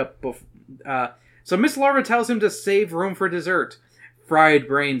 look that up. So Miss Larva tells him to save room for dessert. Fried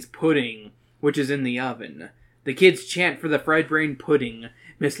brains pudding, which is in the oven. The kids chant for the fried brain pudding.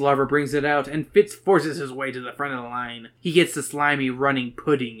 Miss Larva brings it out, and Fitz forces his way to the front of the line. He gets the slimy running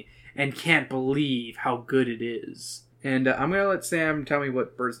pudding, and can't believe how good it is. And I'm going to let Sam tell me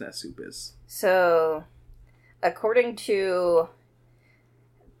what bird's nest soup is. So, according to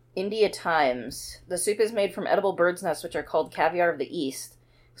India Times, the soup is made from edible bird's nests, which are called caviar of the East.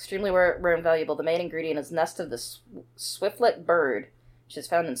 Extremely rare and valuable. The main ingredient is nest of the swiftlet bird, which is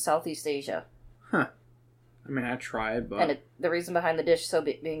found in Southeast Asia. Huh. I mean, I tried, but... And the reason behind the dish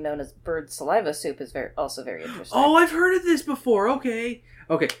being known as bird saliva soup is also very interesting. Oh, I've heard of this before. Okay,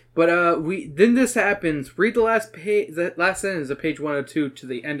 but then this happens. Read the last sentence of page 102 to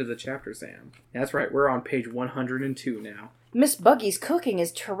the end of the chapter, Sam. That's right. We're on page 102 now. Miss Buggy's cooking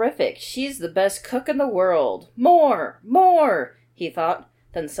is terrific. She's the best cook in the world. More, he thought.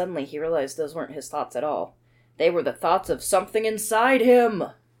 Then suddenly he realized those weren't his thoughts at all. They were the thoughts of something inside him.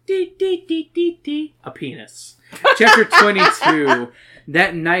 A penis. Chapter 22.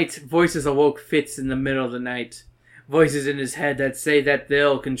 That night, voices awoke Fitz in the middle of the night. Voices in his head that say that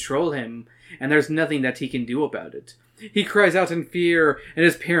they'll control him, and there's nothing that he can do about it. He cries out in fear, and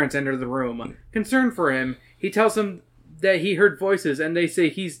his parents enter the room. Concerned for him, he tells them that he heard voices, and they say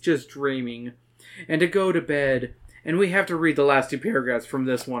he's just dreaming, and to go to bed. And we have to read the last two paragraphs from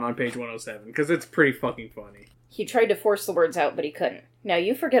this one on page 107, because it's pretty fucking funny. He tried to force the words out, but he couldn't. Now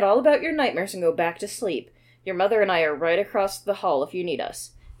you forget all about your nightmares and go back to sleep. Your mother and I are right across the hall if you need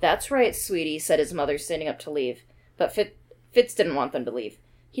us. That's right, sweetie, said his mother, standing up to leave. But Fitz didn't want them to leave.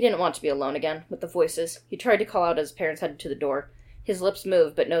 He didn't want to be alone again, with the voices. He tried to call out as his parents headed to the door. His lips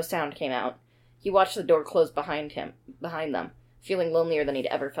moved, but no sound came out. He watched the door close behind them, feeling lonelier than he'd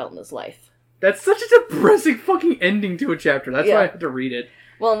ever felt in his life. That's such a depressing fucking ending to a chapter. That's why I had to read it.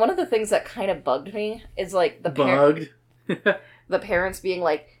 Well, and one of the things that kind of bugged me is, like, the parents being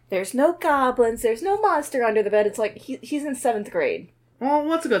like, there's no goblins, there's no monster under the bed. It's like, he's in 7th grade. Well,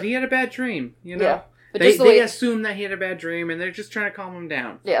 what's it called? He had a bad dream, you know? Yeah. But they assume that he had a bad dream, and they're just trying to calm him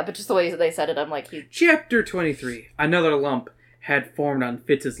down. Yeah, but just the way they said it, I'm like... Chapter 23. Another lump had formed on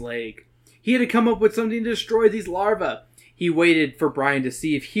Fitz's leg. He had to come up with something to destroy these larvae. He waited for Brian to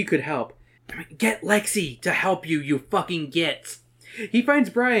see if he could help. Get Lexi to help you, you fucking git. He finds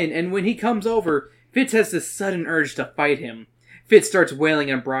Brian, and when he comes over, Fitz has this sudden urge to fight him. Fitz starts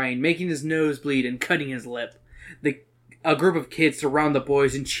wailing on Brian, making his nose bleed and cutting his lip. A group of kids surround the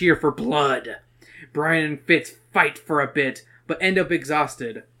boys and cheer for blood. Brian and Fitz fight for a bit, but end up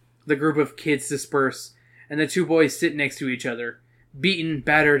exhausted. The group of kids disperse, and the two boys sit next to each other, beaten,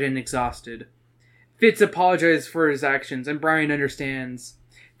 battered, and exhausted. Fitz apologizes for his actions, and Brian understands.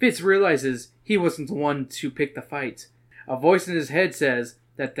 Fitz realizes he wasn't the one to pick the fight. A voice in his head says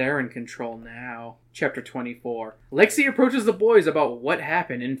that they're in control now. Chapter 24. Lexi approaches the boys about what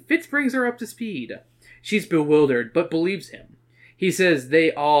happened, and Fitz brings her up to speed. She's bewildered, but believes him. He says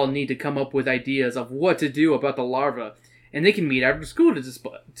they all need to come up with ideas of what to do about the larva, and they can meet after school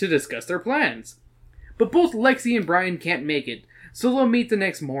to discuss their plans. But both Lexi and Brian can't make it, so they'll meet the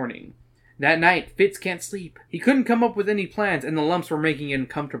next morning. That night, Fitz can't sleep. He couldn't come up with any plans, and the lumps were making it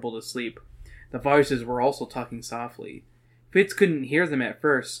uncomfortable to sleep. The voices were also talking softly. Fitz couldn't hear them at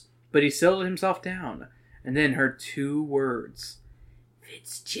first, but he settled himself down, and then heard 2 words.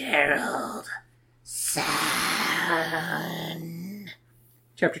 Fitzgerald, son.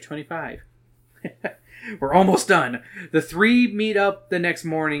 Chapter 25. We're almost done. The 3 meet up the next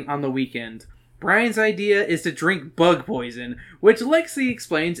morning on the weekend. Brian's idea is to drink bug poison, which Lexi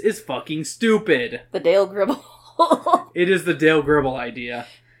explains is fucking stupid. The Dale Gribble. It is the Dale Gribble idea.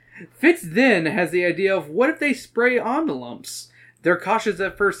 Fitz then has the idea of what if they spray on the lumps? They're cautious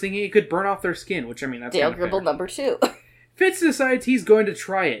at first, thinking it could burn off their skin, which, I mean, that's Dale Gribble number 2. Fitz decides he's going to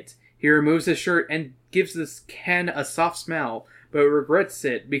try it. He removes his shirt and gives this Ken a soft smell, but regrets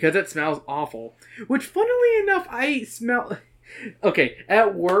it because it smells awful. Which, funnily enough, I smell... Okay,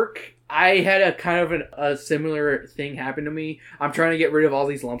 at work, I had a kind of a similar thing happen to me. I'm trying to get rid of all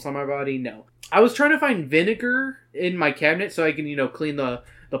these lumps on my body. No. I was trying to find vinegar in my cabinet so I can, clean the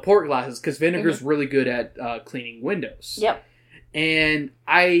port glasses, because vinegar's really good at cleaning windows. Yep. And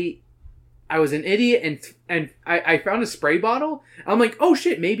I was an idiot, and I found a spray bottle. I'm like, oh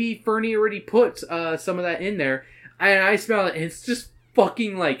shit, maybe Fernie already put some of that in there. And I smell it, and it's just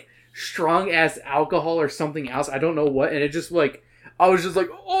fucking, like, strong-ass alcohol or something else. I don't know what, and it just, like... I was just like,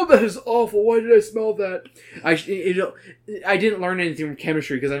 oh, that is awful. Why did I smell that? I didn't learn anything from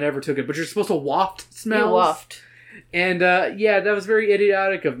chemistry because I never took it, but you're supposed to waft smells. You waft. And, yeah, that was very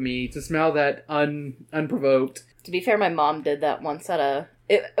idiotic of me to smell that unprovoked. To be fair, my mom did that once at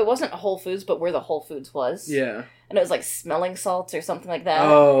it wasn't Whole Foods, but where the Whole Foods was. Yeah. And it was like smelling salts or something like that.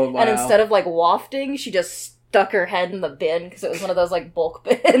 Oh, wow. And instead of like wafting, she just stuck her head in the bin because it was one of those like bulk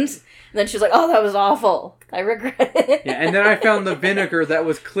bins. And then she was like, oh, that was awful. I regret it. Yeah, and then I found the vinegar that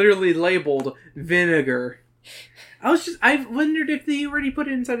was clearly labeled vinegar. I wondered if they already put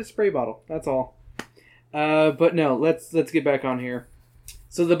it inside a spray bottle. That's all. But no, let's get back on here.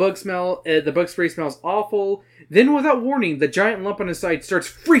 So the bug spray smells awful. Then, without warning, the giant lump on his side starts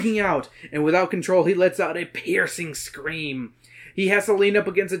freaking out, and without control, he lets out a piercing scream. He has to lean up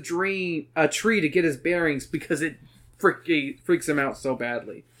against a tree to get his bearings because it freaks him out so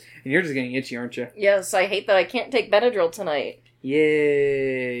badly. And you're just getting itchy, aren't you? Yes, I hate that I can't take Benadryl tonight.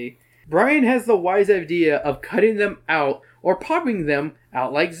 Yay! Brian has the wise idea of cutting them out or popping them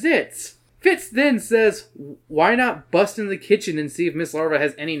out like zits. Fitz then says, why not bust in the kitchen and see if Miss Larva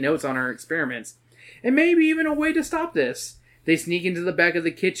has any notes on her experiments? And maybe even a way to stop this. They sneak into the back of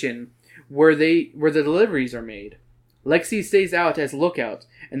the kitchen where the deliveries are made. Lexi stays out as lookout,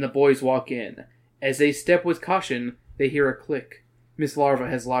 and the boys walk in. As they step with caution, they hear a click. Miss Larva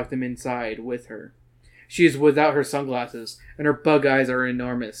has locked them inside with her. She is without her sunglasses, and her bug eyes are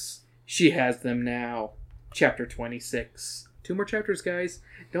enormous. She has them now. Chapter 26. 2 more chapters, guys.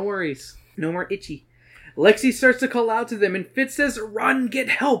 Don't worry. No more itchy. Lexi starts to call out to them, and Fitz says, run, get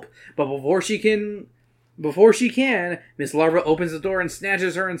help! But before she can, Miss Larva opens the door and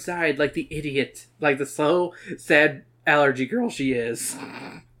snatches her inside like the idiot, like the slow, sad allergy girl she is.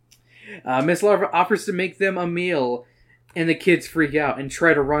 Miss Larva offers to make them a meal, and the kids freak out and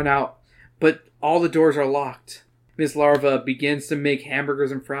try to run out, but all the doors are locked. Miss Larva begins to make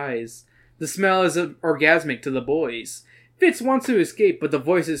hamburgers and fries. The smell is orgasmic to the boys. Fitz wants to escape, but the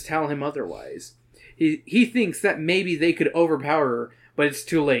voices tell him otherwise. He thinks that maybe they could overpower her, but it's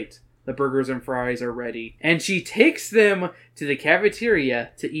too late. The burgers and fries are ready, and she takes them to the cafeteria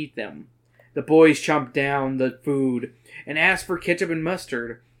to eat them. The boys chomp down the food and ask for ketchup and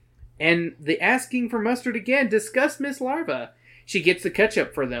mustard. And the asking for mustard again disgusts Miss Larva. She gets the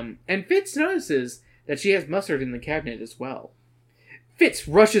ketchup for them, and Fitz notices that she has mustard in the cabinet as well. Fitz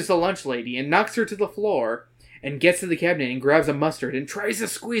rushes the lunch lady and knocks her to the floor, and gets to the cabinet and grabs a mustard and tries to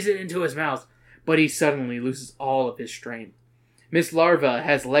squeeze it into his mouth, but he suddenly loses all of his strength. Miss Larva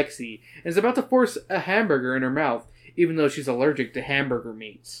has Lexi and is about to force a hamburger in her mouth, even though she's allergic to hamburger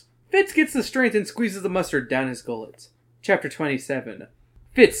meats. Fitz gets the strength and squeezes the mustard down his gullet. Chapter 27.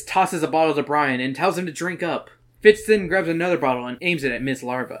 Fitz tosses a bottle to Brian and tells him to drink up. Fitz then grabs another bottle and aims it at Miss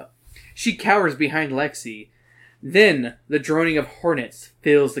Larva. She cowers behind Lexi. Then, the droning of hornets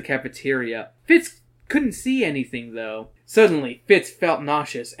fills the cafeteria. Fitz couldn't see anything, though. Suddenly, Fitz felt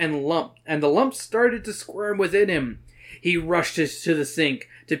nauseous and the lump started to squirm within him. He rushed to the sink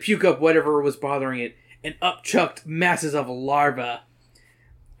to puke up whatever was bothering it, and up chucked masses of larvae.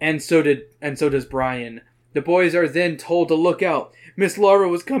 And so does Brian. The boys are then told to look out. Miss Larva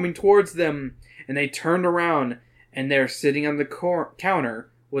was coming towards them, and they turned around, and there, sitting on the counter,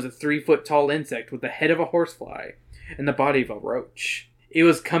 was a 3-foot-tall insect with the head of a horsefly and the body of a roach. It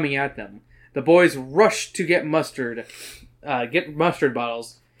was coming at them. The boys rushed to get mustard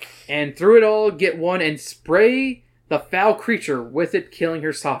bottles, and through it all get one and spray the foul creature with it, killing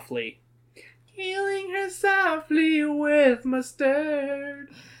her softly. Killing her softly with mustard.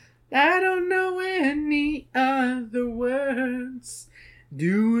 I don't know any other words.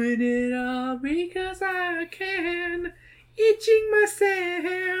 Doing it all because I can. Itching my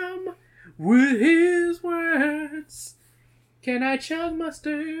Sam with his words. Can I chug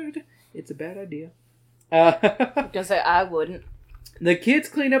mustard? It's a bad idea. Just say I wouldn't. The kids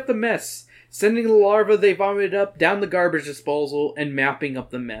clean up the mess, sending the larvae they vomited up down the garbage disposal and mapping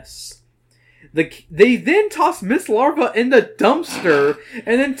up the mess. They then toss Miss Larva in the dumpster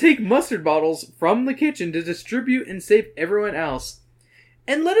and then take mustard bottles from the kitchen to distribute and save everyone else.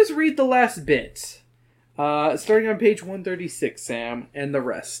 And let us read the last bit. Starting on page 136, Sam, and the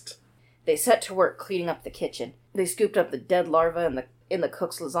rest. They set to work cleaning up the kitchen. They scooped up the dead larvae in the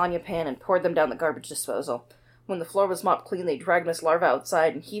cook's lasagna pan and poured them down the garbage disposal. When the floor was mopped clean, they dragged Miss Larva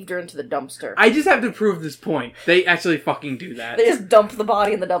outside and heaved her into the dumpster. I just have to prove this point. They actually fucking do that. They just dump the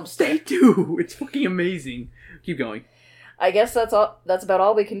body in the dumpster. They do. It's fucking amazing. Keep going. I guess that's about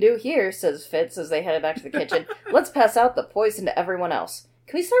all we can do here, says Fitz as they headed back to the kitchen. Let's pass out the poison to everyone else.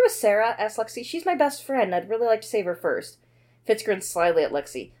 Can we start with Sarah? Asked Lexi. She's my best friend. I'd really like to save her first. Fitz grinned slyly at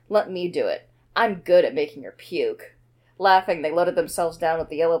Lexi. Let me do it. I'm good at making her puke. Laughing, they loaded themselves down with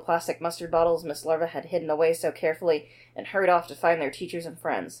the yellow plastic mustard bottles Miss Larva had hidden away so carefully and hurried off to find their teachers and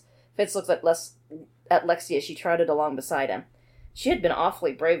friends. Fitz looked at Lexi as she trotted along beside him. She had been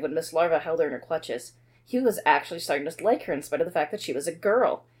awfully brave when Miss Larva held her in her clutches. He was actually starting to like her in spite of the fact that she was a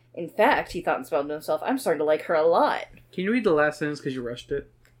girl. In fact, he thought and smiled to himself, I'm starting to like her a lot. Can you read the last sentence because you rushed it?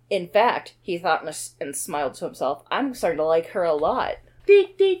 In fact, he thought and smiled to himself, I'm starting to like her a lot.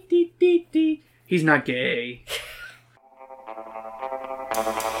 Dee, dee, dee, dee, dee. He's not gay.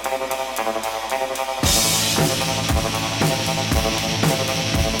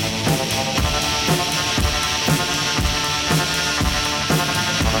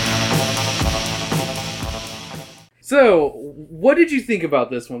 So, what did you think about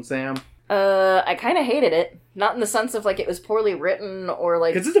this one, Sam? I kind of hated it. Not in the sense of, like, it was poorly written or,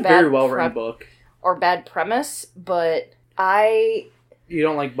 like, because it's a very well-written book. Or bad premise, but You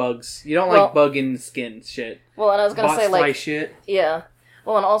don't like bugs. You don't like bug in skin shit. Well, and I was gonna say, like... shit. Yeah.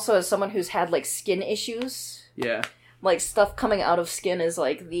 Well, and also as someone who's had, like, skin issues... Yeah. Like, stuff coming out of skin is,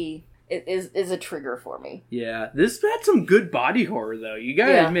 like, is a trigger for me. Yeah. This had some good body horror, though. You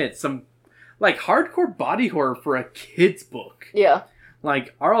gotta admit, some... Like, hardcore body horror for a kid's book. Yeah.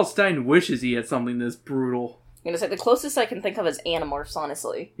 Like, R.L. Stine wishes he had something this brutal. I'm gonna say, the closest I can think of is Animorphs,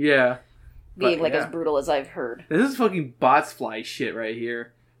 honestly. Yeah. Being, as brutal as I've heard. This is fucking Botsfly shit right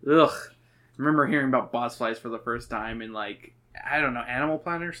here. Ugh. I remember hearing about Botsflies for the first time in, like, I don't know, Animal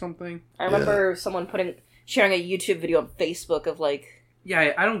Planet or something? I remember someone sharing a YouTube video on Facebook of, like...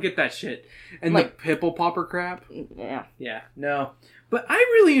 Yeah, I don't get that shit. And, like, the Pipple Popper crap? Yeah. Yeah, no. But I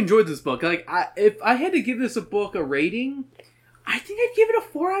really enjoyed this book. Like, if I had to give this book a rating, I think I'd give it a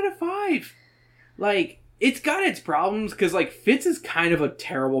 4 out of 5. Like, it's got its problems, because, like, Fitz is kind of a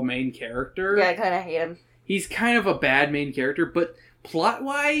terrible main character. Yeah, I kind of hate him. He's kind of a bad main character, but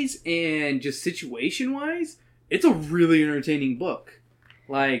plot-wise and just situation-wise, it's a really entertaining book.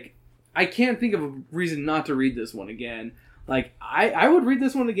 Like, I can't think of a reason not to read this one again. Like, I would read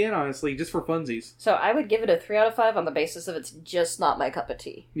this one again, honestly, just for funsies. So I would give it a 3 out of 5 on the basis of it's just not my cup of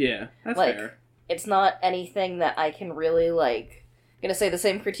tea. Yeah, that's fair. It's not anything that I can really, like... I'm gonna say the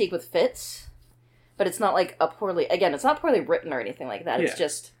same critique with Fitz, but it's not, like, it's not poorly written or anything like that. Yeah. It's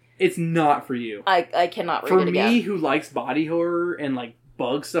just... It's not for you. I cannot read it again. For me, who likes body horror and, like,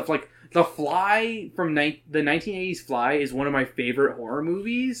 bug stuff, like, The Fly from the 1980s Fly is one of my favorite horror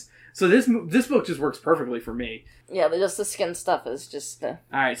movies. So this book just works perfectly for me. Yeah, just the skin stuff is just...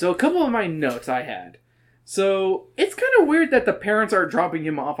 Alright, so a couple of my notes I had. So, it's kind of weird that the parents are dropping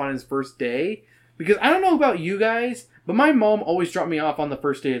him off on his first day. Because I don't know about you guys, but my mom always dropped me off on the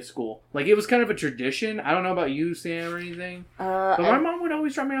first day of school. Like, it was kind of a tradition. I don't know about you, Sam, or anything. But my mom would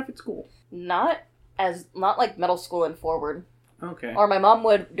always drop me off at school. Not like middle school and forward. Okay. Or my mom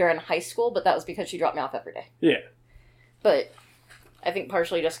would during high school, but that was because she dropped me off every day. Yeah. But I think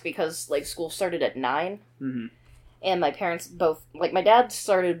partially just because, like, school started at 9. Mm-hmm. And my parents both... Like, my dad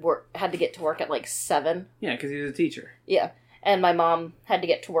had to get to work at, like, 7. Yeah, because he's a teacher. Yeah. And my mom had to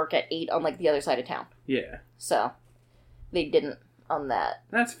get to work at 8 on, like, the other side of town. Yeah. So, they didn't on that.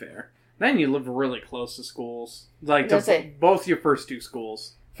 That's fair. Then you live really close to schools. Like, both your first 2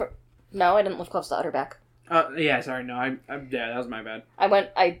 schools. No, I didn't live close to Utterback. Yeah, sorry, no, yeah, that was my bad.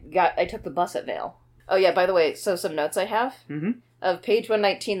 I took the bus at Vale. Oh, yeah, by the way, so some notes I have. Mm-hmm. Of page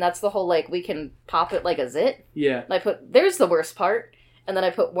 119, that's the whole, like, we can pop it like a zit. Yeah. And I put, there's the worst part. And then I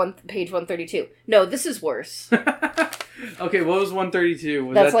put page 132. No, this is worse. Okay, what was 132?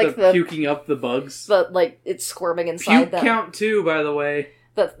 Was that's that like the puking up the bugs? But, like, it's squirming inside them. Puke count 2, by the way.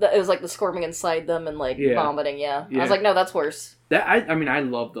 It was like the squirming inside them and, like, vomiting, yeah. I was like, no, that's worse. I mean, I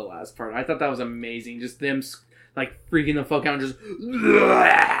love the last part. I thought that was amazing. Just them, like, freaking the fuck out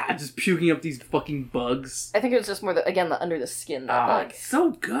and just puking up these fucking bugs. I think it was just more, the under the skin. It's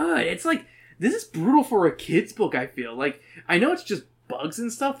so good. It's like, this is brutal for a kid's book, I feel. Like, I know it's just bugs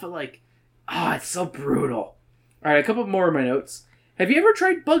and stuff, but, like, it's so brutal. Alright, a couple more of my notes. Have you ever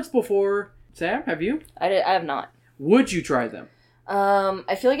tried bugs before? Sam, have you? I have not. Would you try them?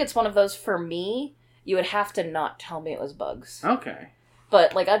 I feel like it's one of those, for me, you would have to not tell me it was bugs. Okay.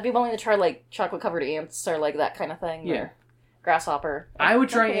 But, like, I'd be willing to try, like, chocolate-covered ants or, like, that kind of thing. Yeah. Or grasshopper. I would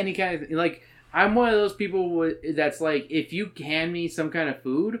try Okay. any kind of... Like, I'm one of those people that's like, if you hand me some kind of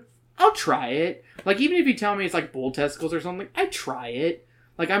food, I'll try it. Like, even if you tell me it's, like, bull testicles or something, I'd try it.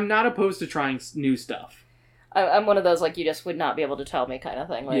 Like, I'm not opposed to trying new stuff. I'm one of those, like, you just would not be able to tell me kind of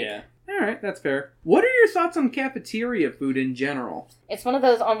thing. Like, Yeah. Alright, that's fair. What are your thoughts on cafeteria food in general? It's one of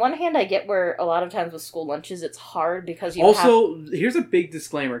those, on one hand, I get where a lot of times with school lunches, it's hard because you Also, here's a big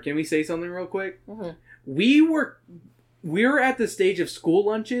disclaimer. Can we say something real quick? Mhm. We're at the stage of school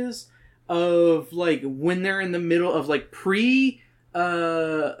lunches of, like, when they're in the middle of, like,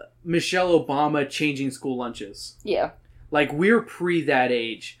 Michelle Obama changing school lunches. Yeah. Like, we're pre that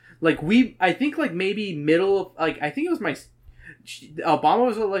age. Like, I think, like, maybe middle of, like, I think it was Obama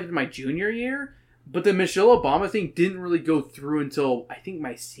was elected my junior year, but the Michelle Obama thing didn't really go through until, I think,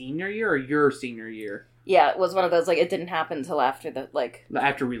 my senior year or your senior year. Yeah, it was one of those, like, it didn't happen until after the, like...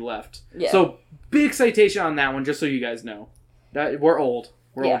 After we left. Yeah. So, big citation on that one, just so you guys know. We're old.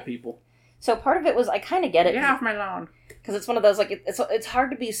 We're old people. So part of it was, I kind of get it. Get off my lawn. Because it's one of those, like, it's hard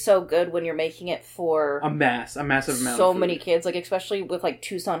to be so good when you're making it for... A massive amount of so food. many kids, like, especially with, like,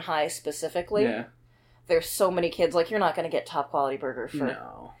 Tucson High specifically. Yeah. There's so many kids, like, you're not going to get top quality burger for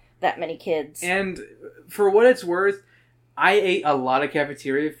that many kids. And for what it's worth, I ate a lot of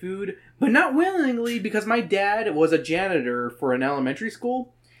cafeteria food, but not willingly, because my dad was a janitor for an elementary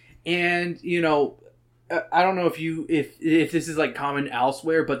school. And, you know, I don't know if this is, like, common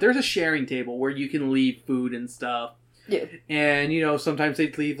elsewhere, but there's a sharing table where you can leave food and stuff. Yeah. And, you know, sometimes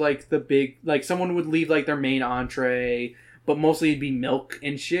they'd leave, like, someone would leave, like, their main entree, but mostly it'd be milk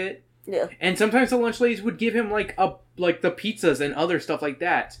and shit. Yeah. And sometimes the lunch ladies would give him, like, the pizzas and other stuff like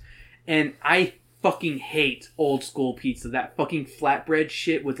that. And I fucking hate old school pizza. That fucking flatbread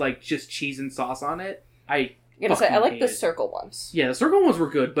shit with, like, just cheese and sauce on it. You're gonna say, I like the hate it. circle ones. Yeah, the circle ones were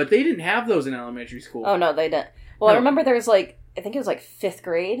good, but they didn't have those in elementary school. Oh, no, they didn't. Well, No. I remember there was, like, I think it was, like, 5th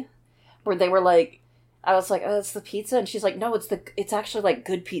grade, where they were, like, I was like, oh, it's the pizza? And she's like, no, it's actually, like,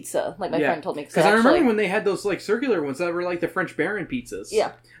 good pizza. Like, my friend told me. Because I remember when they had those, like, circular ones that were, like, the French Baron pizzas.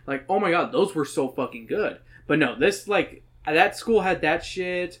 Yeah. Like, oh my god, those were so fucking good. But no, this, like, that school had that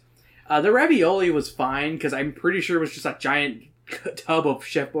shit. The ravioli was fine, because I'm pretty sure it was just a giant tub of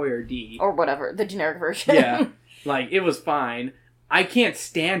Chef Boyardee. Or whatever, the generic version. Yeah. Like, it was fine. I can't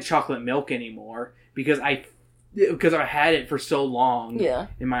stand chocolate milk anymore, because I had it for so long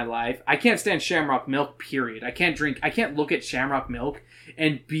in my life. I can't stand Shamrock milk, period. I can't look at Shamrock milk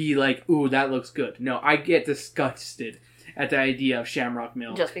and be like, ooh, that looks good. No, I get disgusted at the idea of Shamrock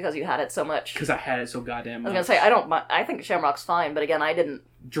milk. Just because you had it so much. Because I had it so goddamn much. I was gonna say, I think Shamrock's fine, but again, I didn't...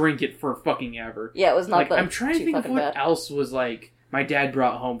 Drink it for fucking ever. Yeah, it was not I'm trying to think of what bad. else was, like, my dad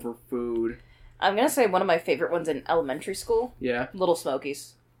brought home for food. I'm gonna say one of my favorite ones in elementary school. Yeah. Little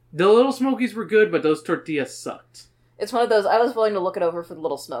Smokies. The Little Smokies were good, but those tortillas sucked. It's one of those, I was willing to look it over for the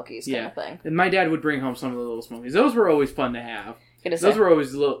Little Smokies kind of thing. And my dad would bring home some of the Little Smokies. Those were always fun to have. Those were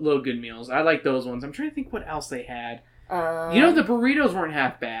always little good meals. I like those ones. I'm trying to think what else they had. You know, the burritos weren't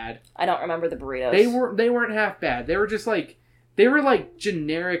half bad. I don't remember the burritos. They weren't half bad. They were just like,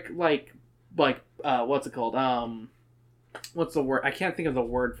 generic, like what's it called? What's the word? I can't think of the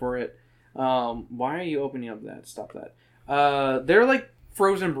word for it. Why are you opening up that? Stop that. They're like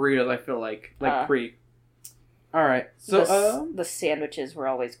frozen burritos, I feel like pre. Alright, so, the sandwiches were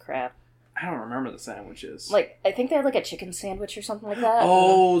always crap. I don't remember the sandwiches. Like, I think they had like a chicken sandwich or something like that.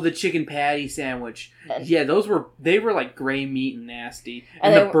 Oh, the chicken patty sandwich. Yeah, they were like gray meat and nasty.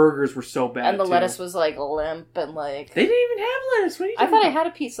 And the burgers were so bad, and the lettuce was like limp and like... They didn't even have lettuce. What are you talking I thought about? I had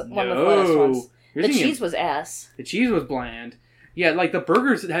a piece of one with lettuce once. The cheese was ass. The cheese was bland. Yeah, like the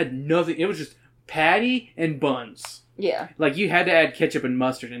burgers had nothing. It was just patty and buns. Yeah. Like you had to add ketchup and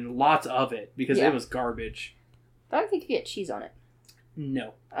mustard and lots of it because it was garbage. I don't think you get cheese on it.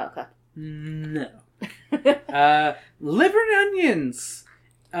 No. Oh, okay. No. Liver and onions.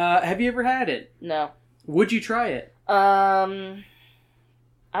 Have you ever had it? No. Would you try it? I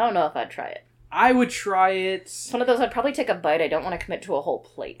don't know if I'd try it. I would try it. It's one of those, I'd probably take a bite. I don't want to commit to a whole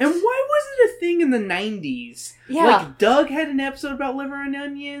plate. And why wasn't it a thing in the 90s? Yeah. Like, Doug had an episode about liver and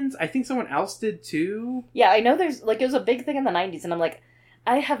onions. I think someone else did, too. Yeah, I know there's, like, it was a big thing in the 90s, and I'm like,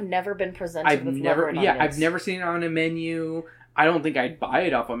 I have never been presented with liver and onions. Yeah, I've never seen it on a menu. I don't think I'd buy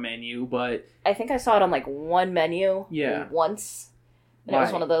it off a menu, but... I think I saw it on, like, one menu once. And it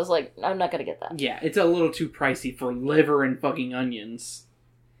was one of those, like, I'm not gonna get that. Yeah, it's a little too pricey for liver and fucking onions.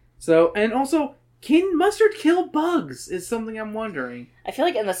 So, and also, can mustard kill bugs? Is something I'm wondering. I feel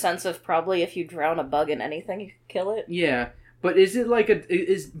like in the sense of probably if you drown a bug in anything, you could kill it. Yeah, but is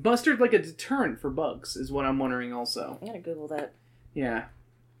mustard like a deterrent for bugs? Is what I'm wondering also. I'm gonna Google that. Yeah.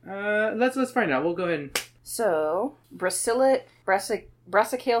 Let's find out. We'll go ahead and... So, brassicale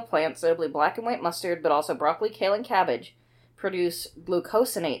plants, notably black and white mustard, but also broccoli, kale, and cabbage, produce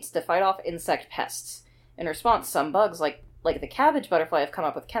glucosinates to fight off insect pests. In response, some bugs, like the cabbage butterfly, have come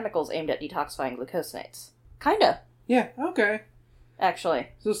up with chemicals aimed at detoxifying glucosinates. Kinda. Yeah, okay. Actually.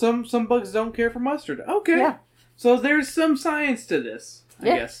 So some bugs don't care for mustard. Okay. Yeah. So there's some science to this, I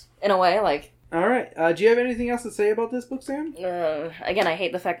guess. In a way, like... Alright, do you have anything else to say about this book, Sam? Again, I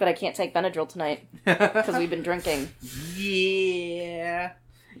hate the fact that I can't take Benadryl tonight, because we've been drinking. Yeah.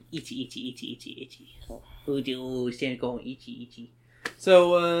 Itchy. Oh, Sam going itchy.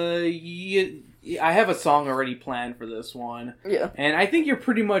 So, I have a song already planned for this one. Yeah. And I think you're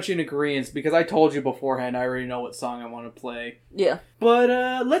pretty much in agreement, because I told you beforehand I already know what song I want to play. Yeah. But,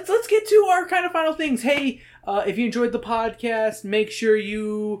 let's get to our kind of final things. Hey, if you enjoyed the podcast, make sure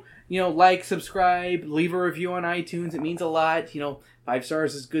you like, subscribe, leave a review on iTunes. It means a lot. 5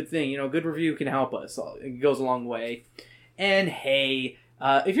 stars is a good thing. A good review can help us. It goes a long way. And hey,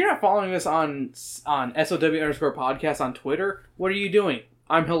 if you're not following us on SOW_podcast on Twitter, what are you doing?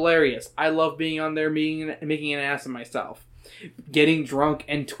 I'm hilarious. I love being on there making an ass of myself. Getting drunk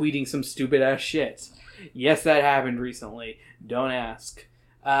and tweeting some stupid ass shit. Yes, that happened recently. Don't ask.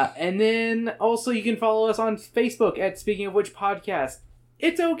 And then also you can follow us on Facebook at Speaking of Which Podcast.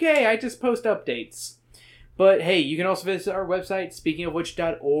 It's okay, I just post updates. But hey, you can also visit our website,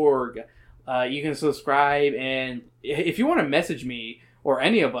 speakingofwhich.org. You can subscribe, and if you want to message me, or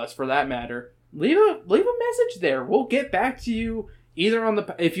any of us for that matter, leave a message there. We'll get back to you either on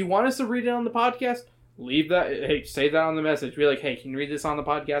the... If you want us to read it on the podcast, say that on the message. Be like, hey, can you read this on the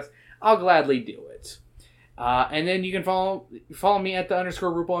podcast? I'll gladly do it. And then you can follow me at the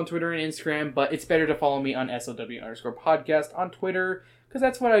 _RuPaul on Twitter and Instagram, but it's better to follow me on SOW_podcast on Twitter, because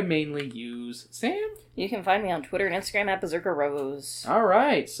that's what I mainly use. Sam? You can find me on Twitter and Instagram at Berserker Rose.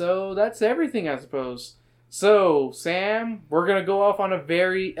 Alright, so that's everything, I suppose. So, Sam, we're gonna go off on a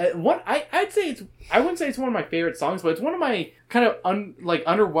very... I wouldn't say it's one of my favorite songs, but it's one of my kind of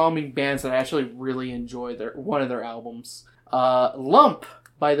underwhelming bands that I actually really enjoy one of their albums. Lump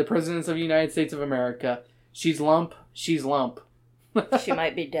by the Presidents of the United States of America. She's lump, she's lump. She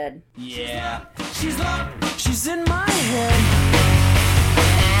might be dead. Yeah. She's lump, she's in my head.